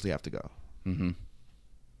think eventually have to go.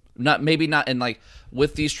 Maybe not, and like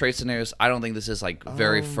with these trade scenarios, I don't think this is like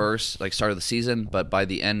very first, like start of the season, but by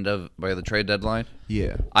the trade deadline,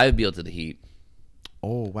 Yeah. I would be able to the Heat.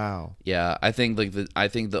 Oh, wow. Yeah, I think the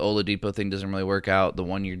Oladipo thing doesn't really work out. The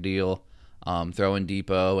 1 year deal, throw in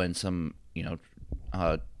Depot and some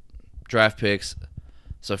draft picks,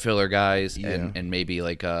 so filler guys, and maybe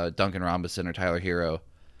like Duncan Robinson or Tyler Hero,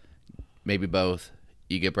 maybe both.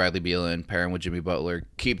 You get Bradley Beal in, pair him with Jimmy Butler,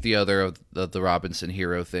 keep the other of the Robinson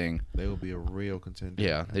Hero thing. They will be a real contender.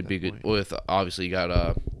 Yeah, they'd be good. With obviously you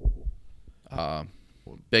got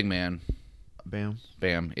big man.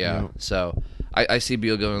 Bam, yeah. So I see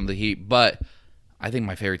Beal going to the Heat, but I think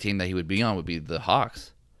my favorite team that he would be on would be the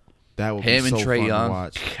Hawks. That would Him be so and Trae fun Young. to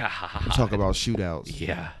watch. You talk about shootouts.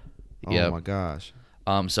 Yeah. Oh, my gosh.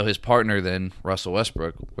 So his partner then, Russell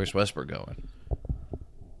Westbrook. Where's Westbrook going?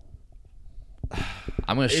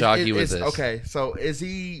 I'm going to shock you with this. Okay, so is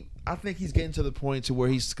he – I think he's getting to the point to where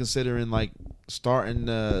he's considering, like, starting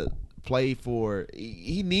to play for –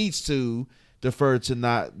 he needs to defer to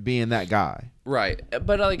not being that guy. Right.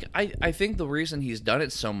 But, like, I think the reason he's done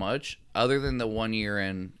it so much, other than the 1 year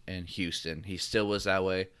in Houston, he still was that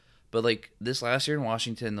way. But, like, this last year in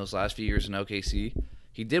Washington, those last few years in OKC,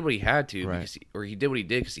 he did what he had to. Right. He did what he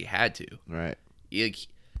did because he had to. Right.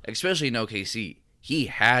 Especially in OKC, he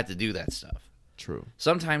had to do that stuff. True.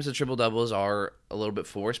 Sometimes the triple-doubles are a little bit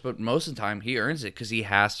forced, but most of the time he earns it because he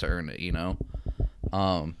has to earn it, you know?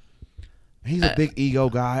 He's a big ego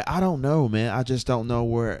guy. I don't know, man. I just don't know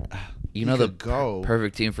where you know the go.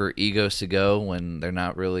 Perfect team for egos to go when they're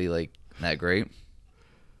not really, like, that great?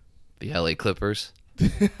 The LA Clippers.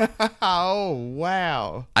 Oh,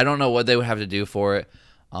 wow. I don't know what they would have to do for it.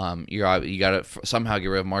 You got to somehow get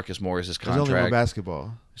rid of Marcus Morris's There's contract. only one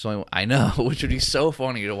basketball. I know, which would be so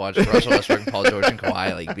funny to watch Russell Westbrook and Paul George and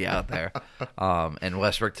Kawhi like be out there, and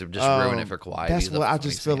Westbrook to just ruin it for Kawhi. That's what I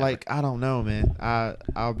just feel like. I don't know, man.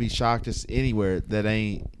 I'll be shocked as anywhere that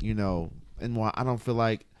ain't, you know. And I don't feel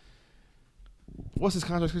like. What's his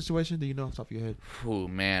contract situation? Do you know off the top of your head? Oh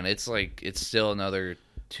man, it's still another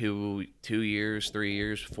 2 years, 3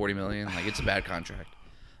 years, $40 million. Like, it's a bad contract.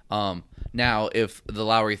 Now, if the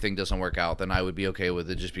Lowry thing doesn't work out, then I would be okay with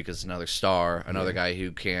it just because it's another star, another guy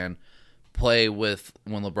who can play with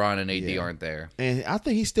when LeBron and AD aren't there. And I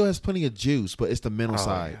think he still has plenty of juice, but it's the mental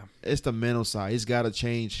side. Yeah. It's the mental side. He's got to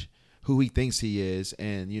change who he thinks he is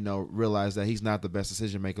and, you know, realize that he's not the best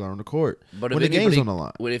decision maker on the court But when the game's on the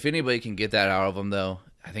line. If anybody can get that out of him, though,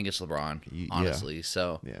 I think it's LeBron, honestly. Yeah.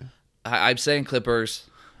 So yeah. I'm saying Clippers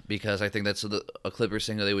because I think that's a Clippers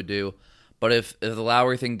thing that they would do. But if the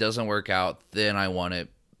Lowry thing doesn't work out, then I want it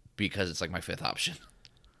because it's like my fifth option.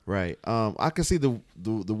 Right. I can see the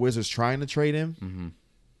Wizards trying to trade him. Mm-hmm.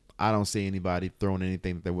 I don't see anybody throwing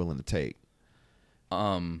anything that they're willing to take.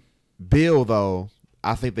 Bill, though,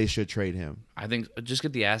 I think they should trade him. I think just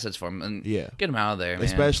get the assets for him and get him out of there, man.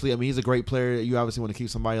 Especially, I mean, he's a great player. You obviously want to keep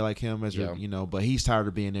somebody like him as your, you know, but he's tired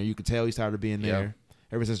of being there. You can tell he's tired of being there.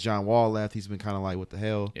 Ever since John Wall left, he's been kind of like, what the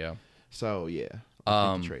hell? Yeah. So,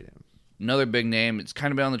 I think trade him. Another big name. It's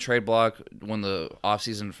kind of been on the trade block when the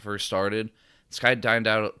offseason first started. It's kind of died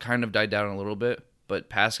down a little bit, but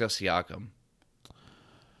Pascal Siakam.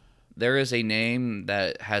 There is a name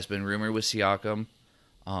that has been rumored with Siakam,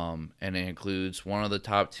 and it includes one of the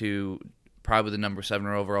top two, probably the number 7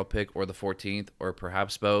 overall pick or the 14th, or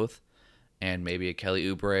perhaps both. and maybe a Kelly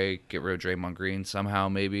Oubre, get rid of Draymond Green somehow,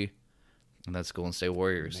 maybe. And that's Golden State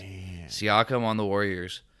Warriors. Man. Siakam on the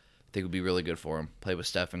Warriors, I think would be really good for him. Play with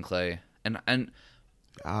Steph and Clay. And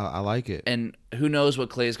I like it. and who knows what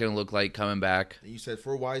Clay is going to look like coming back. You said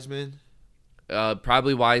for Wiseman?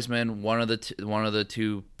 Probably Wiseman, one of the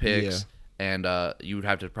two picks, and you would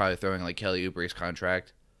have to probably throw in like Kelly Oubre's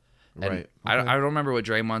contract. And Right. I Okay. don't remember what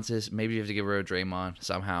Draymond's is. Maybe you have to get rid of Draymond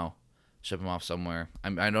somehow, ship him off somewhere.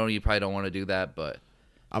 I know you probably don't want to do that, but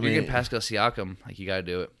if you're getting Pascal Siakam, like you got to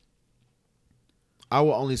do it. I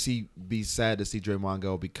will only be sad to see Draymond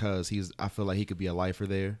go because I feel like he could be a lifer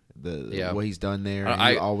there. What he's done there, and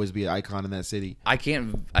he'll always be an icon in that city. I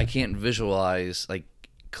can't visualize like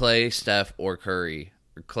Clay, Steph, or Curry.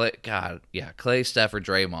 Or Clay, Steph, or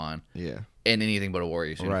Draymond. Yeah. In anything but a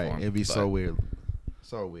Warriors uniform. Right. It'd be so weird.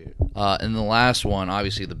 So weird. And the last one,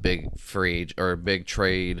 obviously the big big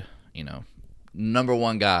trade, number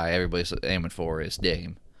one guy everybody's aiming for is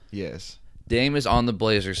Dame. Yes. Dame is on the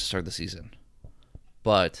Blazers to start the season.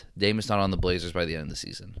 But Dame is not on the Blazers by the end of the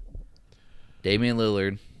season. Damian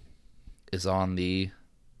Lillard is on the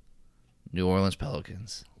New Orleans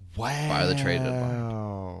Pelicans. Wow. By the trade deadline.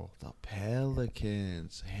 Wow. The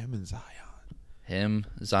Pelicans. Him and Zion. Him,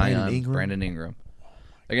 Zion, Brandon Ingram.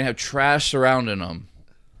 They're going to have trash surrounding them.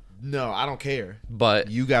 No, I don't care. But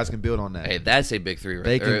you guys can build on that. Hey, that's a big three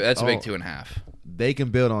right there. That's a big 2.5. They can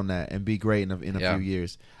build on that and be great in a few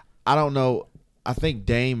years. I don't know. I think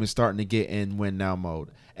Dame is starting to get in win now mode.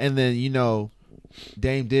 And then,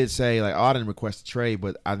 Dame did say, like, I didn't request a trade,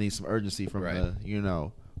 but I need some urgency from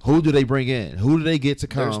who do they bring in? Who do they get to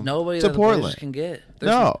come There's nobody to that the Portland? Blazers can get.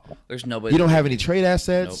 There's nobody. You don't have any trade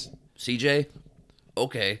assets? Nope. CJ?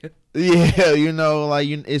 Okay. Yeah,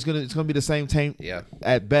 it's gonna be the same team. Yeah.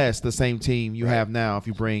 At best, the same team you have now. If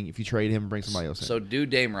you trade him and bring somebody else in. So do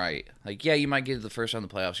Dame right. Like, yeah, you might get to the first round of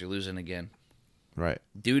the playoffs. You're losing again. Right.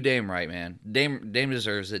 Do Dame right, man. Dame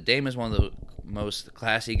deserves it. Dame is one of the most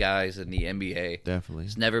classy guys in the NBA. Definitely.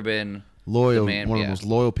 He's never been loyal. one of the most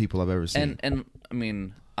loyal people I've ever seen. And I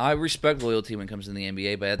mean, I respect loyalty when it comes in the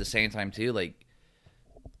NBA, but at the same time too, like,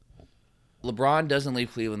 LeBron doesn't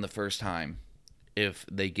leave Cleveland the first time if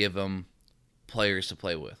they give him players to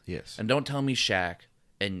play with. Yes. And don't tell me Shaq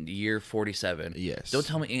in year 47. Yes. Don't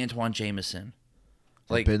tell me Antoine Jameson.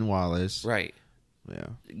 Like Ben Wallace. Right. Yeah.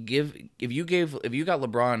 If you got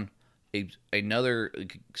LeBron another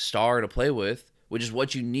star to play with, which is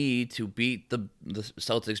what you need to beat the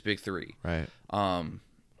Celtics big three. Right.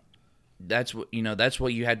 That's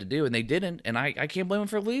what you had to do, and they didn't, and I can't blame them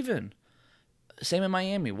for leaving. Same in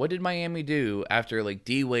Miami. What did Miami do after like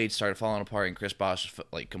D Wade started falling apart and Chris Bosh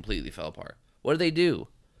like completely fell apart? What did they do?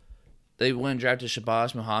 They went and drafted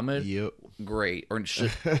Shabazz Muhammad. Yep. Great. Or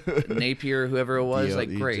Napier, whoever it was,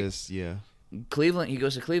 like great. Cleveland. He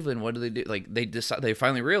goes to Cleveland. What do they do? Like they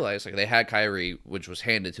finally realized like they had Kyrie, which was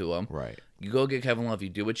handed to them. Right. You go get Kevin Love. You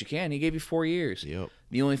do what you can. He gave you 4 years. Yep.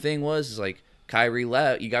 The only thing is like Kyrie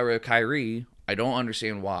left. You got rid of Kyrie. I don't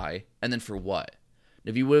understand why. And then for what?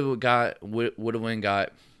 If you would have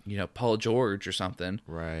got Paul George or something.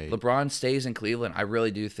 Right. LeBron stays in Cleveland. I really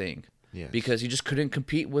do think. Yes. Because you just couldn't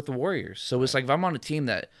compete with the Warriors. So it's like if I'm on a team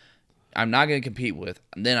that I'm not going to compete with,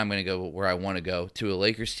 then I'm going to go where I want to go, to a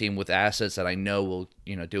Lakers team with assets that I know will,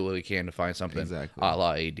 do what we can to find something exactly. a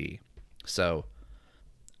la AD. So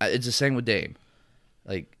it's the same with Dame.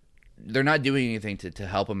 Like, they're not doing anything to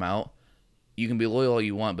help him out. You can be loyal all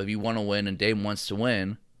you want, but if you want to win and Dame wants to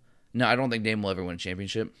win, no, I don't think Dame will ever win a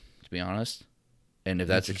championship, to be honest. And if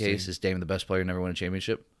that's the case, is Dame the best player to never win a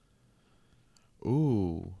championship?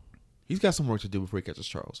 Ooh. He's got some work to do before he catches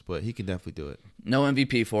Charles, but he can definitely do it. No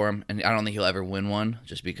MVP for him, and I don't think he'll ever win one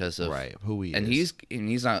just because of who he is. And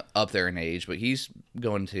he's not up there in age, but he's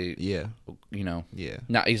going to yeah.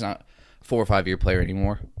 He's not 4 or 5 year player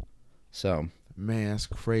anymore. So man, that's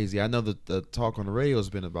crazy. I know that the talk on the radio has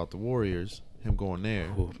been about the Warriors, him going there.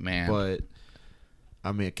 Oh man, but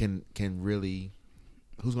I mean, can really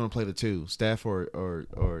who's going to play the two? Steph or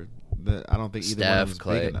I don't think either one of them is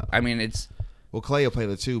Clay. big enough. I mean, it's. Well, Clay will play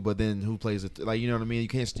the two, but then who plays it? Like, you know what I mean?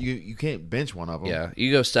 You can't bench one of them. Yeah, you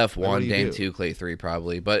go Steph 1, Dame do? 2, Clay 3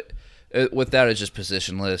 probably. But with that, it's just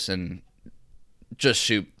positionless and just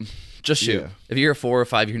shoot. Just shoot. Yeah. If you're a 4 or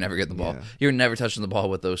 5, you're never getting the ball. Yeah. You're never touching the ball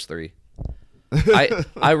with those 3.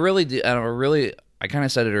 I really do. I kind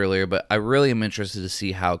of said it earlier, but I really am interested to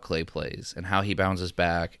see how Clay plays and how he bounces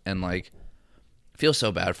back and like. Feel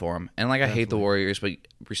so bad for him, and like I hate the Warriors, but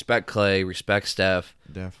respect Clay, respect Steph,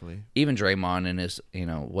 definitely. Even Draymond in his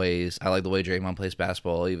ways. I like the way Draymond plays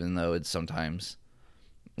basketball, even though it's sometimes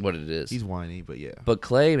what it is. He's whiny, but yeah. But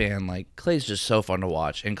Clay, man, like Clay's just so fun to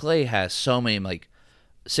watch, and Clay has so many like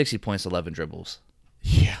 60 points, 11 dribbles.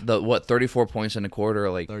 Yeah. 34 points in a quarter,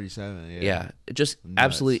 like 37. Yeah. yeah, just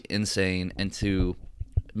absolutely insane. And to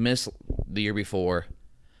miss the year before,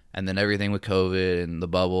 and then everything with COVID and the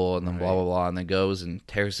bubble, and then blah blah blah, and then goes and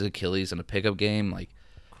tears his Achilles in a pickup game, like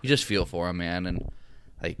you just feel for him, man. And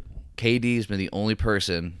like KD's been the only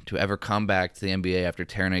person to ever come back to the NBA after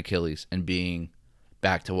tearing an Achilles and being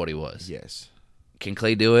back to what he was. Yes. Can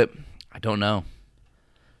Clay do it? I don't know.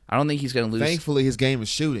 I don't think he's going to lose. Thankfully, his game is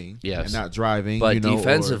shooting and not driving. But you know,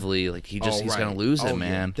 defensively, like he's going to lose it,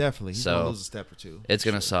 man. Yeah, definitely. He's going to lose a step or two. It's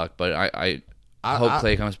going to suck. But I hope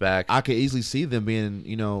Clay comes back. I could easily see them being,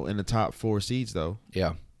 in the top 4 seeds, though.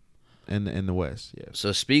 Yeah. In the West, yeah.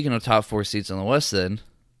 So speaking of top 4 seeds in the West, then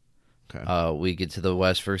okay. We get to the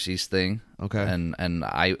West versus East thing. Okay. And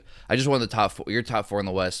I just want the top 4. Your top 4 in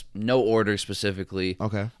the West. No order specifically.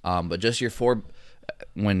 Okay. But just your 4.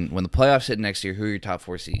 When the playoffs hit next year, who are your top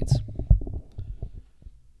 4 seeds?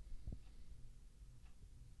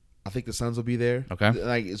 I think the Suns will be there. Okay.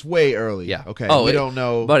 Like, it's way early. Yeah. Okay. Oh, we don't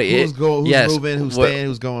know buddy, who's moving, who's staying,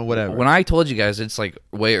 who's going, whatever. When I told you guys it's like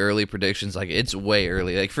way early predictions, like it's way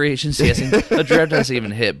early. Like free agency, the draft hasn't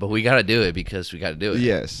even hit, but we got to do it because we got to do it.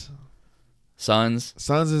 Yes. Suns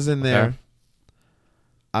is in there. Okay.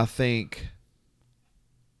 I think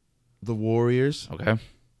the Warriors. Okay.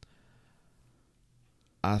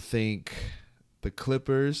 I think the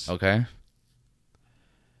Clippers. Okay.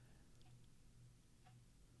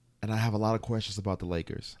 And I have a lot of questions about the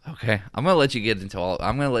Lakers. Okay. I'm going to let you get into all.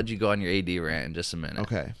 I'm going to let you go on your AD rant in just a minute.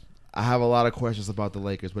 Okay. I have a lot of questions about the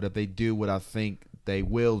Lakers, but if they do what I think they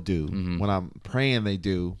will do, when I'm praying they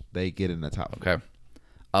do, they get in the top 4. Okay.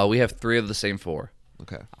 We have 3 of the same 4.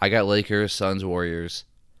 Okay. I got Lakers, Suns, Warriors.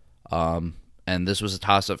 And this was a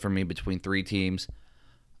toss-up for me between 3 teams.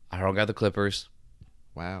 I don't got the Clippers.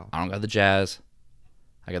 Wow. I don't got the Jazz.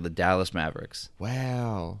 I got the Dallas Mavericks.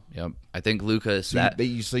 Wow. Yep. I think Luka is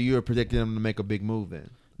So you were predicting them to make a big move then?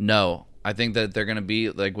 No. I think that they're going to be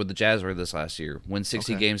like what the Jazz were this last year. Win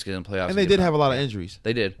 60 games, get in the playoffs. And they did have a lot of injuries.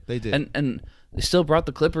 They did. They did. And they still brought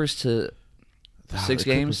the Clippers to 6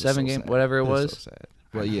 games, 7 games, whatever it was. So sad.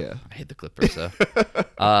 But yeah. I hate the Clippers,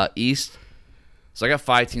 though. East. So I got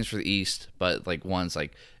 5 teams for the East, but like one's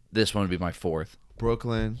like this one would be my 4th.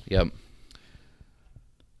 Brooklyn. Yep.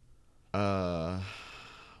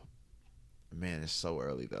 Man, it's so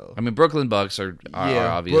early though. I mean, Brooklyn Bucks are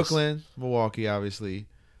obvious. Brooklyn, Milwaukee, obviously.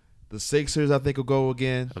 The Sixers, I think, will go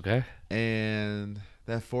again. Okay. And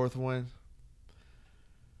that 4th one,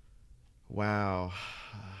 wow.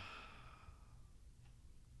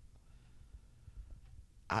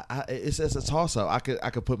 It's a toss up. I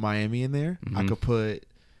could put Miami in there. I could put.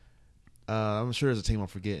 I'm sure there's a team I'm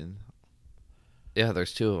forgetting. Yeah,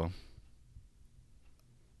 there's 2 of them.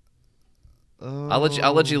 I'll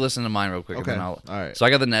let you listen to mine real quick. Okay. And then All right. So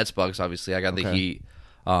I got the Nets, Bucks. Obviously, I got the Okay. Heat,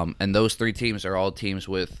 and those 3 teams are all teams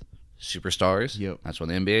with superstars. Yep. That's what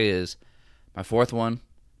the NBA is. My 4th one,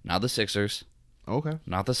 not the Sixers, Okay.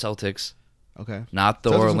 not the Celtics, Okay. not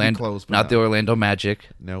the Celtics will be Orlando, close, but not no. the Orlando Magic.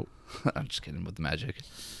 Nope. I'm just kidding with the Magic.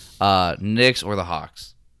 Knicks or the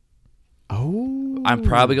Hawks. Oh. I'm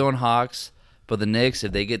probably going Hawks, but the Knicks,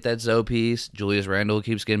 if they get that Zoe piece, Julius Randle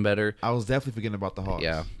keeps getting better. I was definitely forgetting about the Hawks.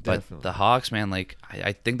 Yeah, definitely. but the Hawks, man, like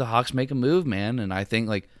I think the Hawks make a move, man, and I think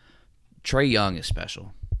like Trae Young is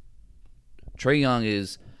special. Trae Young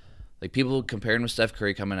is like people compared him with Steph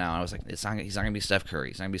Curry coming out. I was like, he's not gonna be Steph Curry.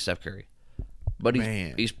 He's not gonna be Steph Curry, but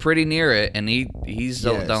he's pretty near it, and he's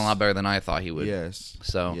done a lot better than I thought he would. Yes.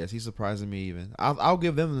 So yes, he's surprising me even. I'll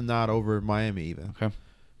give them the nod over Miami even. Okay.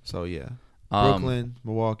 So yeah, Brooklyn,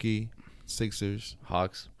 Milwaukee, Sixers,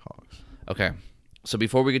 Hawks. Okay. So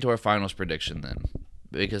before we get to our finals prediction, then,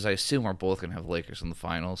 because I assume we're both gonna have Lakers in the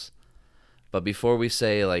finals, but before we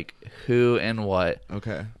say like who and what,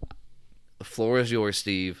 Okay. the floor is yours,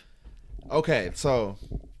 Steve. Okay, so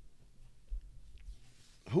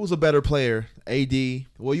who's a better player? AD.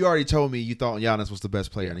 Well, you already told me you thought Giannis was the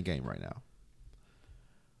best player in the game right now.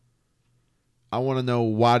 I want to know,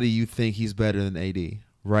 why do you think he's better than AD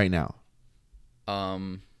right now?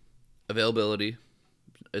 Availability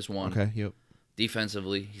is one. Okay, yep.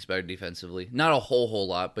 Defensively, he's better defensively. Not a whole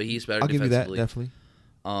lot, but he's better I'll give you that, defensively.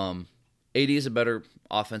 definitely. AD is a better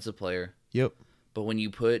offensive player. Yep. But when you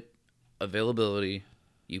put availability,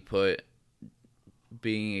 you put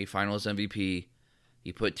being a finals MVP,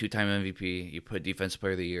 you put 2-time MVP, you put defensive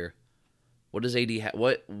player of the year. What does AD have?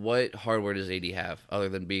 What hardware does AD have other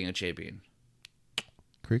than being a champion?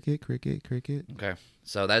 Cricket. Okay,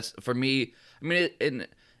 so that's for me. I mean,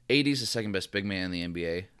 AD's the second best big man in the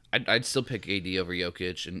NBA. I'd still pick AD over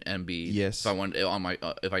Jokic and Embiid. Yes. if I wanted on my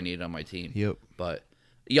if I needed on my team. Yep. But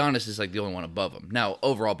Giannis is like the only one above him. Now,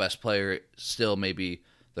 overall best player still maybe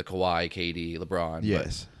the Kawhi, KD, LeBron.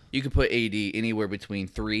 Yes. But you could put AD anywhere between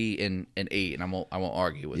 3 and 8, and I won't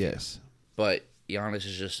argue with you. Yes. But Giannis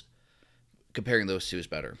is just comparing those two is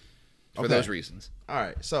better for Okay. those reasons. All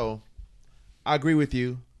right. So I agree with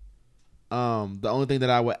you. The only thing that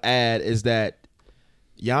I would add is that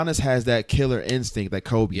Giannis has that killer instinct that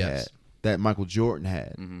Kobe Yes. had, that Michael Jordan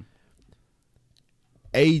had. Mm-hmm.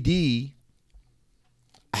 AD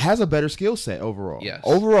has a better skill set overall. Yes.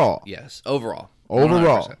 Overall. Yes, overall.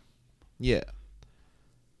 Overall. 100%. Yeah.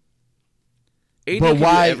 AD But could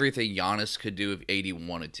why- do everything Giannis could do if AD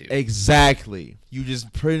wanted to. Exactly. You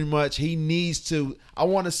just pretty much, he needs to, I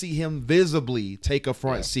want to see him visibly take a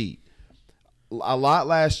front seat. A lot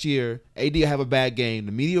last year, AD have a bad game.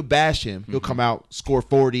 The media bash him. He'll come out, score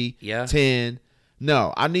 40, Yeah. 10.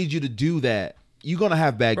 No, I need you to do that. You're going to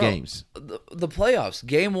have bad Bro, games. The playoffs,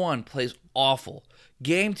 game 1 plays awful.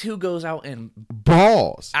 Game 2 goes out and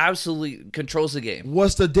Balls. absolutely controls the game.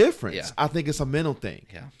 What's the difference? Yeah. I think it's a mental thing.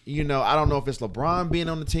 Yeah. You know, I don't know if it's LeBron being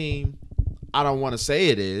on the team. I don't want to say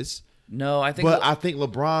it is. No, I think But I think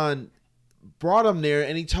LeBron brought him there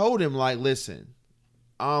and he told him, like, listen,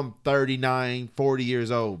 I'm 39, 40 years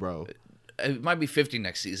old, bro. it might be 50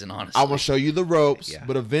 next season, honestly. I'm going to show you the ropes, Yeah.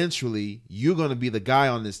 but eventually you're going to be the guy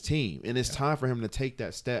on this team. And it's time for him to take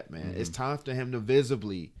that step, man. It's time for him to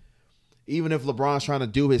visibly, even if LeBron's trying to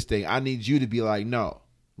do his thing, I need you to be like, no,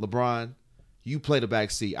 LeBron, you play the back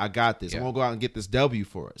seat. I got this. Yeah. I'm going to go out and get this W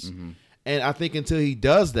for us. And I think until he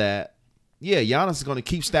does that, yeah, Giannis is going to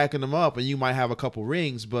keep stacking them up and you might have a couple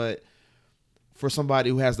rings, but for somebody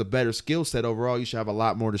who has the better skill set overall, you should have a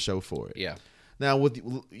lot more to show for it. Yeah. Now, with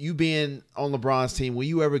you being on LeBron's team, will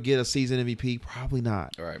you ever get a season MVP? Probably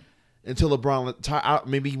not. All right. Until LeBron,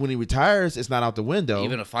 maybe when he retires, it's not out the window.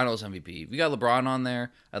 Even a Finals MVP. If you got LeBron on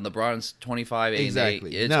there and LeBron's 25, 8, exactly.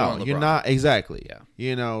 and 8, it's No, on LeBron. you're not. Exactly. Yeah.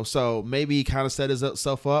 You know, so maybe he kind of set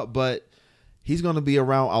himself up, but he's going to be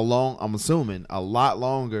around I'm assuming, a lot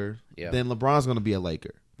longer Yeah. than LeBron's going to be a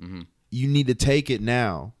Laker. You need to take it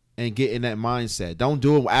now and get in that mindset. Don't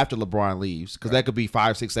do it after LeBron leaves because that could be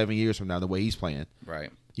 5, 6, 7 years from now the way he's playing.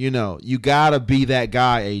 Right. You know, you gotta be that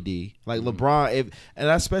guy, AD. Like LeBron, and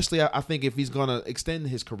especially I think if he's gonna extend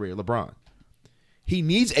his career, LeBron, he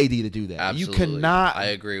needs AD to do that. Absolutely. You cannot. I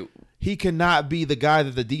agree. He cannot be the guy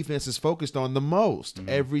that the defense is focused on the most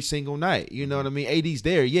every single night. You know what I mean? AD's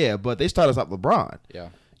there, yeah, but they start us up LeBron. Yeah.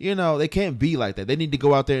 You know, they can't be like that. They need to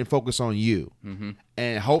go out there and focus on you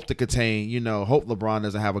and hope to contain. You know, hope LeBron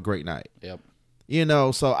doesn't have a great night. Yep. You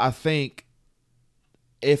know, so I think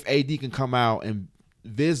if AD can come out and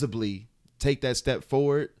visibly take that step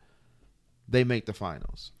forward, they make the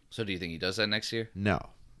finals. So do you think he does that next year? No,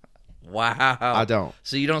 Wow. I don't.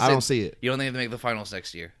 So you don't I don't see it. You don't think they make the finals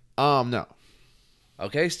next year? No,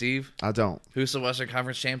 Okay, Steve. I don't. Who's the Western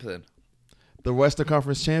Conference champion? The Western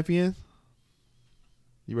Conference champion.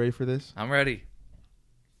 You ready for this? I'm ready.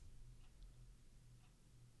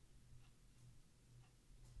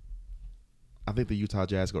 I think the Utah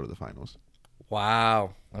Jazz go to the finals.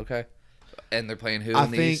 Wow. Okay. And they're playing who I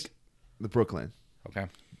in think these? the Brooklyn. Okay.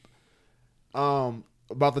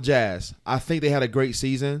 About the Jazz, I think they had a great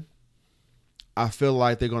season. I feel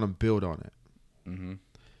like they're going to build on it.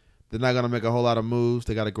 They're not going to make a whole lot of moves.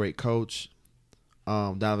 They got a great coach.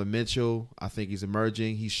 Donovan Mitchell, I think he's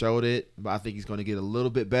emerging. He showed it, but I think he's going to get a little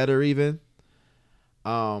bit better even.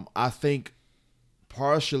 I think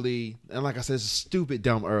partially, and like I said, it's stupid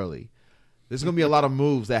dumb early. There's going to be a lot of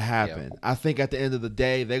moves that happen. I think at the end of the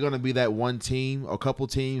day, they're going to be that one team or couple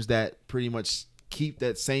teams that pretty much keep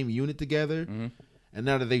that same unit together. And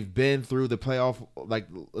now that they've been through the playoff, like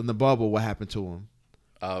in the bubble, what happened to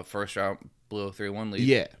them? First round blew a 3-1 lead.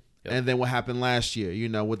 Yeah. Yep. And then what happened last year, you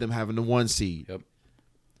know, with them having the 1 seed. Yep.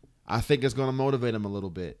 I think it's going to motivate them a little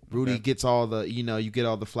bit. Rudy gets all the, you know, you get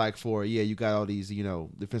all the flack for it. Yeah, you got all these, you know,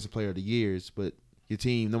 defensive player of the years, but your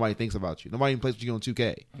team, nobody thinks about you. Nobody even plays with you on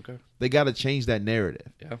 2K. Okay. They got to change that narrative.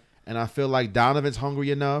 Yeah. And I feel like Donovan's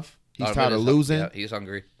hungry enough. He's Donovan tired of is- losing. Yeah, he's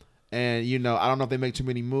hungry. And, you know, I don't know if they make too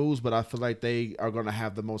many moves, but I feel like they are going to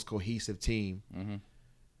have the most cohesive team.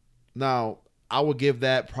 Now, I would give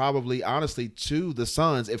that probably, honestly, to the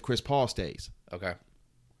Suns if Chris Paul stays. Okay.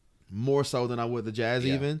 More so than I would the Jazz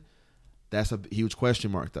Yeah. even. That's a huge question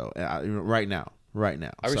mark, though, right now.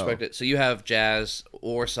 I respect it. So you have Jazz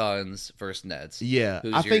or Suns versus Nets. Yeah.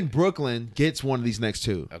 Who's I your- think Brooklyn gets one of these next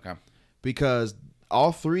two Okay. because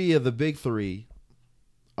all three of the big three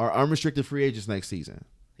are unrestricted free agents next season.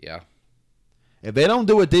 Yeah. If they don't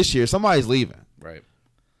do it this year, somebody's leaving. Right.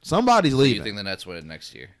 Somebody's Do you leaving. think the Nets win it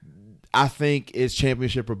next year? I think it's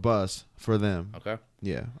championship or bust for them. Okay.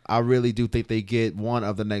 Yeah, I really do think they get one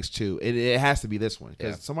of the next two. It has to be this one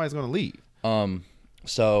because somebody's going to leave.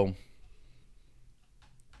 So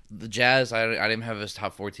the Jazz, I didn't have as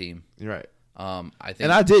top 4 team. You're right. I think,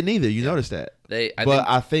 And I didn't either. You noticed that.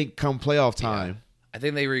 I think come playoff time, I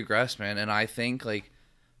think they regress, man, and I think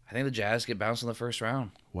the Jazz get bounced in the first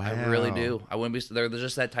round. Wow. I really do. I wouldn't be. They're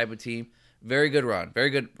just that type of team. Very good run. Very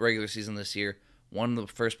good regular season this year. Won the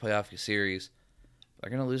first playoff series. They're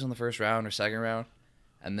gonna lose in the first round or second round,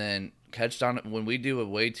 and then catch down when we do a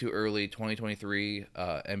way too early 2023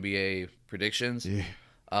 NBA predictions.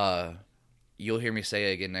 Yeah. You'll hear me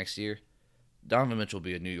say it again next year. Donovan Mitchell will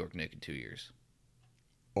be a New York Knick in 2 years.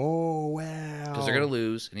 Oh wow! Because they're gonna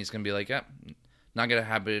lose, and he's gonna be like, "Yeah, not gonna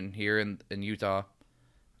happen here in Utah.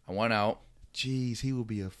 I won out." Jeez, he will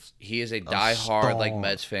be He is a diehard like star.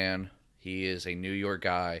 Mets fan. He is a New York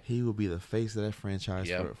guy. He will be the face of that franchise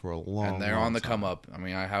for a long time. And they're on the come up. I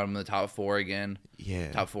mean, I have him in the top 4 again.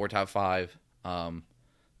 Yeah. Top 4, top 5.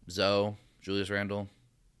 Zoe, Julius Randle,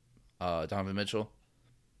 Donovan Mitchell.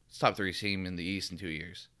 It's top 3 team in the East in 2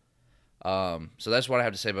 years. So that's what I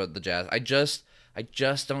have to say about the Jazz. I just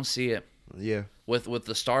don't see it. Yeah. With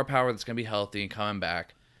the star power that's going to be healthy and coming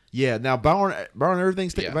back. Yeah. Now, borrowing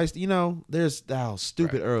everything, Yeah. you know, there's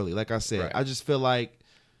stupid early. Like I said, Right. I just feel like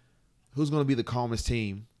who's going to be the calmest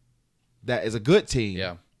team that is a good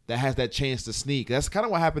team that has that chance to sneak. That's kind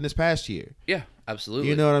of what happened this past year. Yeah, absolutely.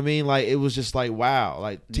 You know what I mean? Like, it was just like, wow.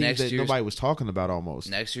 Like, teams that year's- nobody was talking about almost.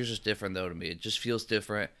 Next year's just different, though, to me. It just feels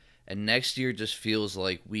different. And next year just feels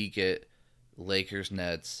like we get Lakers,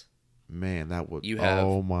 Nets. Man, that would. You have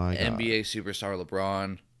oh my God. NBA superstar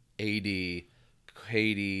LeBron, AD,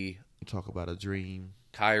 KD, Talk about a dream.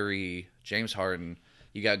 Kyrie, James Harden.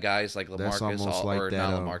 You got guys like That's LaMarcus, almost like or that,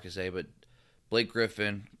 not LaMarcus, but Blake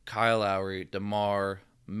Griffin, Kyle Lowry, DeMar,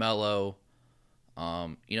 Melo.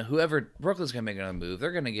 Whoever Brooklyn's gonna make another move,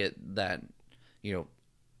 they're gonna get that,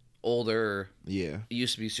 older,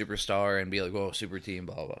 used to be superstar and be like, whoa, super team,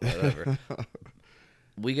 blah blah, whatever.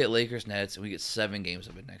 We get Lakers, Nets, and we get 7 games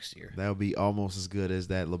of it next year. That would be almost as good as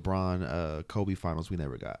that LeBron Kobe finals we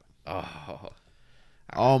never got. Oh,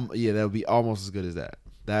 Yeah, that would be almost as good as that.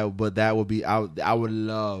 That would be. I would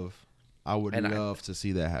love to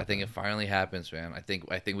see that happen. I think it finally happens, man. I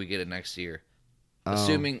think we get it next year,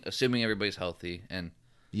 assuming everybody's healthy, and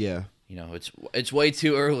yeah, it's way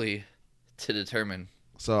too early to determine.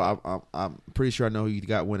 So I'm pretty sure I know who you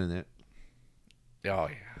got winning it. Oh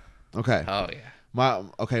yeah. Okay. Oh yeah. My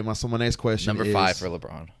next question. Number is, 5 for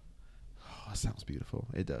LeBron. Oh, it sounds beautiful.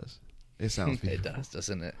 It does. It sounds beautiful. It does,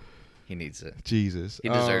 doesn't it? He needs it. Jesus. He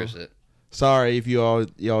deserves it. Sorry if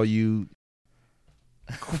you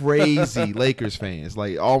crazy Lakers fans,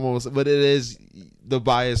 like almost, but it is the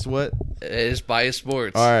biased what? It is biased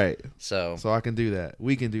sports. All right. So I can do that.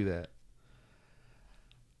 We can do that.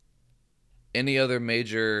 any other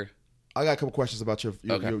major? I got a couple questions about your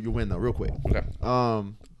win though, real quick. Okay.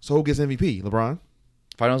 So who gets MVP? LeBron?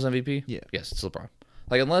 Finals MVP? Yeah. Yes, it's LeBron.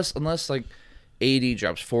 Like unless like AD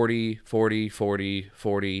drops 40, 40, 40,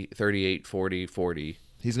 40, 38, 40, 40.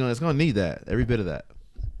 It's gonna need that. Every bit of that.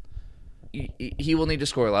 He will need to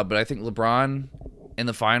score a lot, but I think LeBron in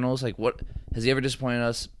the finals, like what has he ever disappointed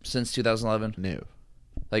us since 2011? No.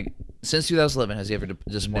 Like since 2011, has he ever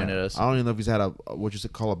disappointed us? I don't even know if he's had what you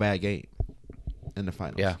call a bad game in the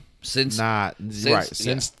finals. Yeah. Since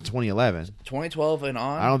 2011. 2012 and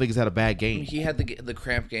on. I don't think he's had a bad game. He had the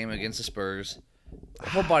cramp game against the Spurs.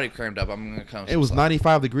 Whole body cramped up. I'm gonna come. It was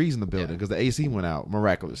 95 degrees in the building because the AC went out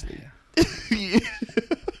miraculously.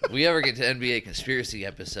 We ever get to NBA conspiracy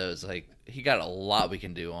episodes, like he got a lot we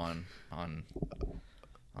can do on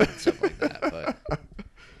stuff like that. But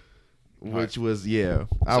which was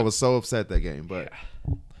I was so upset that game. But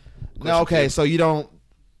no, okay, so you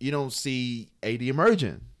don't see AD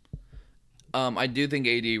emerging. I do think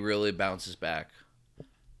AD really bounces back,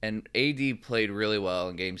 and AD played really well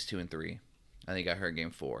in games 2 and 3. I think I heard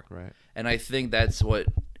game 4. Right. And I think that's what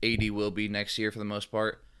AD will be next year for the most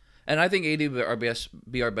part. And I think AD will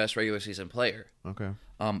be our best regular season player. Okay.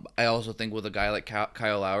 I also think with a guy like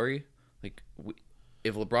Kyle Lowry, like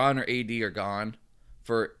if LeBron or AD are gone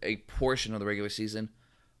for a portion of the regular season,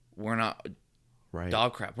 we're not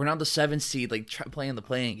dog crap. We're not the 7th seed like playing the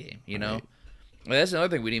playing game. You know. Well, that's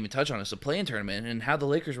another thing we didn't even touch on is the play-in tournament and how the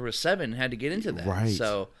Lakers were a 7 and had to get into that. Right.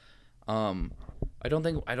 So, I don't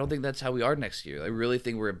think that's how we are next year. I really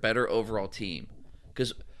think we're a better overall team.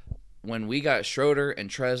 Because when we got Schroeder and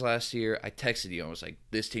Trez last year, I texted you and was like,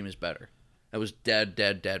 "This team is better." I was dead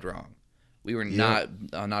wrong. We were not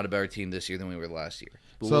a better team this year than we were last year.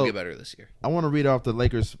 But we'll get better this year. I want to read off the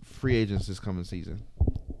Lakers free agents this coming season.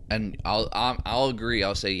 And I'll agree.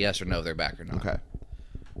 I'll say yes or no, they're back or not. Okay.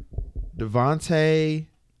 Devontae.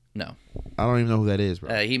 No. I don't even know who that is, bro.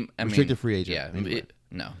 Restricted free agent. Yeah. Anyway.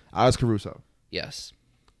 No. Alex Caruso. Yes.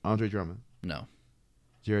 Andre Drummond. No.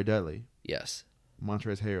 Jared Dudley. Yes.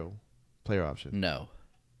 Montrezl Harrell. Player option. No.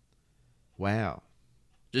 Wow.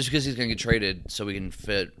 Just because he's going to get traded so we can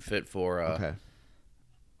fit for... Okay.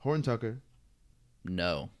 Horton Tucker.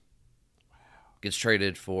 No. Gets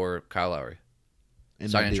traded for Kyle Lowry. In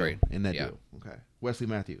Sign that and deal. trade. In that Yeah. deal. Okay. Wesley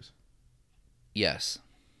Matthews. Yes.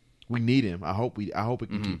 We need him. I hope we can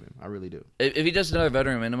Mm-hmm. keep him. I really do. If he does another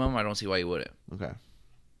veteran minimum, I don't see why he wouldn't. Okay.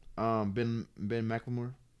 Ben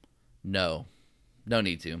McLemore. No. No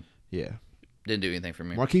need to. Yeah. Didn't do anything for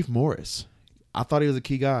me. Markieff Morris. I thought he was a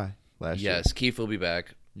key guy last year. Yes, Keith will be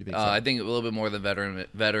back. You think so? I think a little bit more than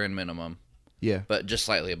veteran minimum, Yeah. but just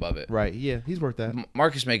slightly above it. Right. Yeah. He's worth that.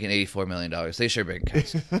 Marcus making $84 million. They share bank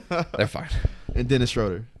accounts. They're fine. And Dennis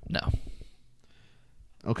Schroeder. No.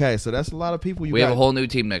 Okay, so that's a lot of people. We have a whole new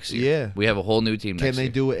team next year. Yeah. We have a whole new team Can next year.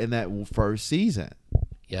 they do it in that first season?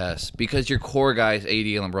 Yes, because your core guys, AD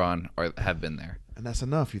and LeBron, have been there. And that's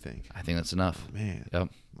enough, you think? I think that's enough. Man. Yep.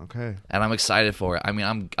 Okay. And I'm excited for it. I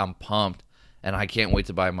mean, I'm pumped, and I can't wait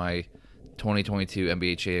to buy my 2022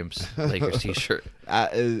 NBA Champs Lakers T-shirt.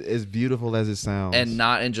 As beautiful as it sounds. And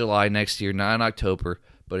not in July next year, not in October,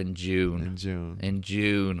 but in June. in June. In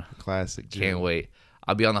June. Classic June. Can't wait.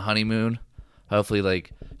 I'll be on the honeymoon. Hopefully,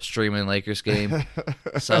 like, streaming Lakers game,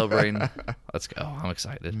 celebrating. Let's go. I'm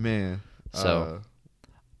excited. Man. So,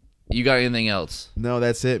 you got anything else? No,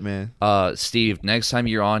 that's it, man. Steve, next time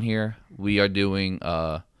you're on here, we are doing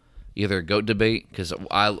either GOAT debate, because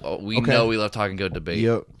we know we love talking GOAT debate.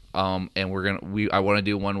 Yep. And I want to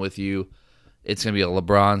do one with you. It's gonna be a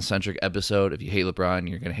LeBron centric episode. If you hate LeBron,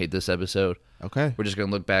 you're gonna hate this episode. Okay. We're just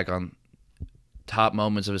gonna look back on top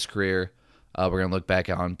moments of his career. We're gonna look back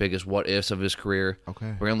on biggest what ifs of his career.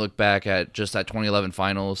 Okay. We're gonna look back at just that 2011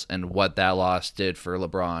 Finals and what that loss did for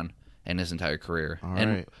LeBron and his entire career. All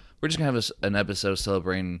and right. we're just gonna have an episode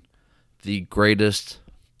celebrating the greatest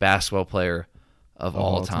basketball player of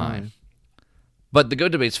all time. But the GOAT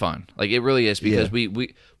debate's fun. Like, it really is, because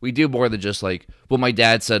we do more than just like, well, my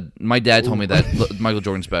dad told me that Michael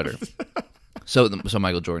Jordan's better. So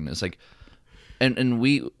Michael Jordan is like, and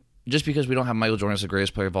we, just because we don't have Michael Jordan as the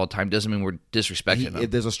greatest player of all time doesn't mean we're disrespecting him.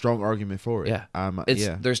 There's a strong argument for it.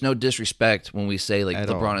 Yeah. There's no disrespect when we say like At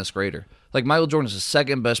LeBron all. is greater. Like, Michael Jordan is the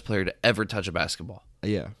second best player to ever touch a basketball.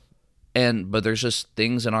 Yeah. But there's just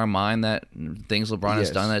things in our mind things LeBron has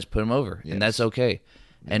Yes. done that's put him over, Yes. and that's okay.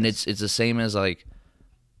 And it's the same as like,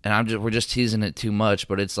 and we're just teasing it too much,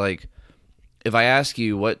 but it's like, if I ask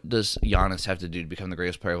you, what does Giannis have to do to become the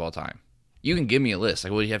greatest player of all time? You can give me a list.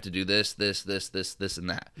 Like, what do you have to do? This, and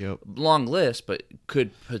that. Yep. Long list, but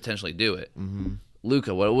could potentially do it. Mm-hmm.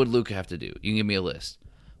 Luka, what would Luka have to do? You can give me a list.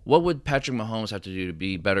 What would Patrick Mahomes have to do to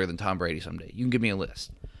be better than Tom Brady someday? You can give me a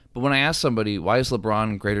list. But when I ask somebody, why is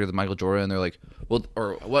LeBron greater than Michael Jordan? And they're like, well,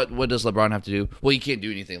 or what does LeBron have to do? Well, he can't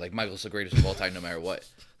do anything. Like, Michael's the greatest of all time no matter what.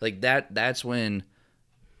 Like, that's when,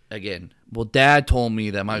 again, well, Dad told me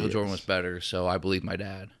that Michael Jordan was better, so I believe my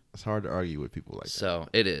dad. It's hard to argue with people like that. So,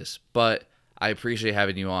 it is. But I appreciate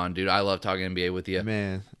having you on, dude. I love talking NBA with you.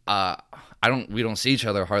 Man. We don't see each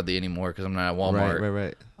other hardly anymore because I'm not at Walmart.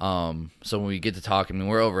 Right. So when we get to talk, I mean,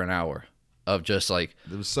 we're over an hour of just like,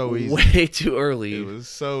 It was so easy. way too early. It was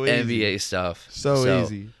so easy. NBA stuff. So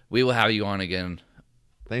easy. We will have you on again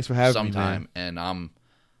Thanks for having sometime, me, man. and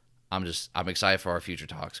I'm excited for our future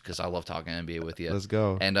talks because I love talking NBA with you. Let's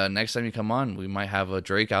go. And next time you come on, we might have a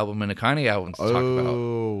Drake album and a Kanye album to talk about.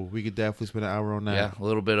 Oh, we could definitely spend an hour on that. Yeah, a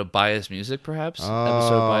little bit of biased music, perhaps.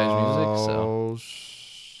 Episode biased music. So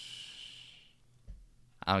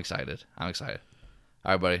Oh, I'm excited. All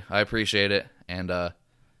right, buddy. I appreciate it. And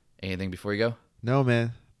anything before you go? no,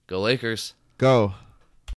 man. Go Lakers. Go.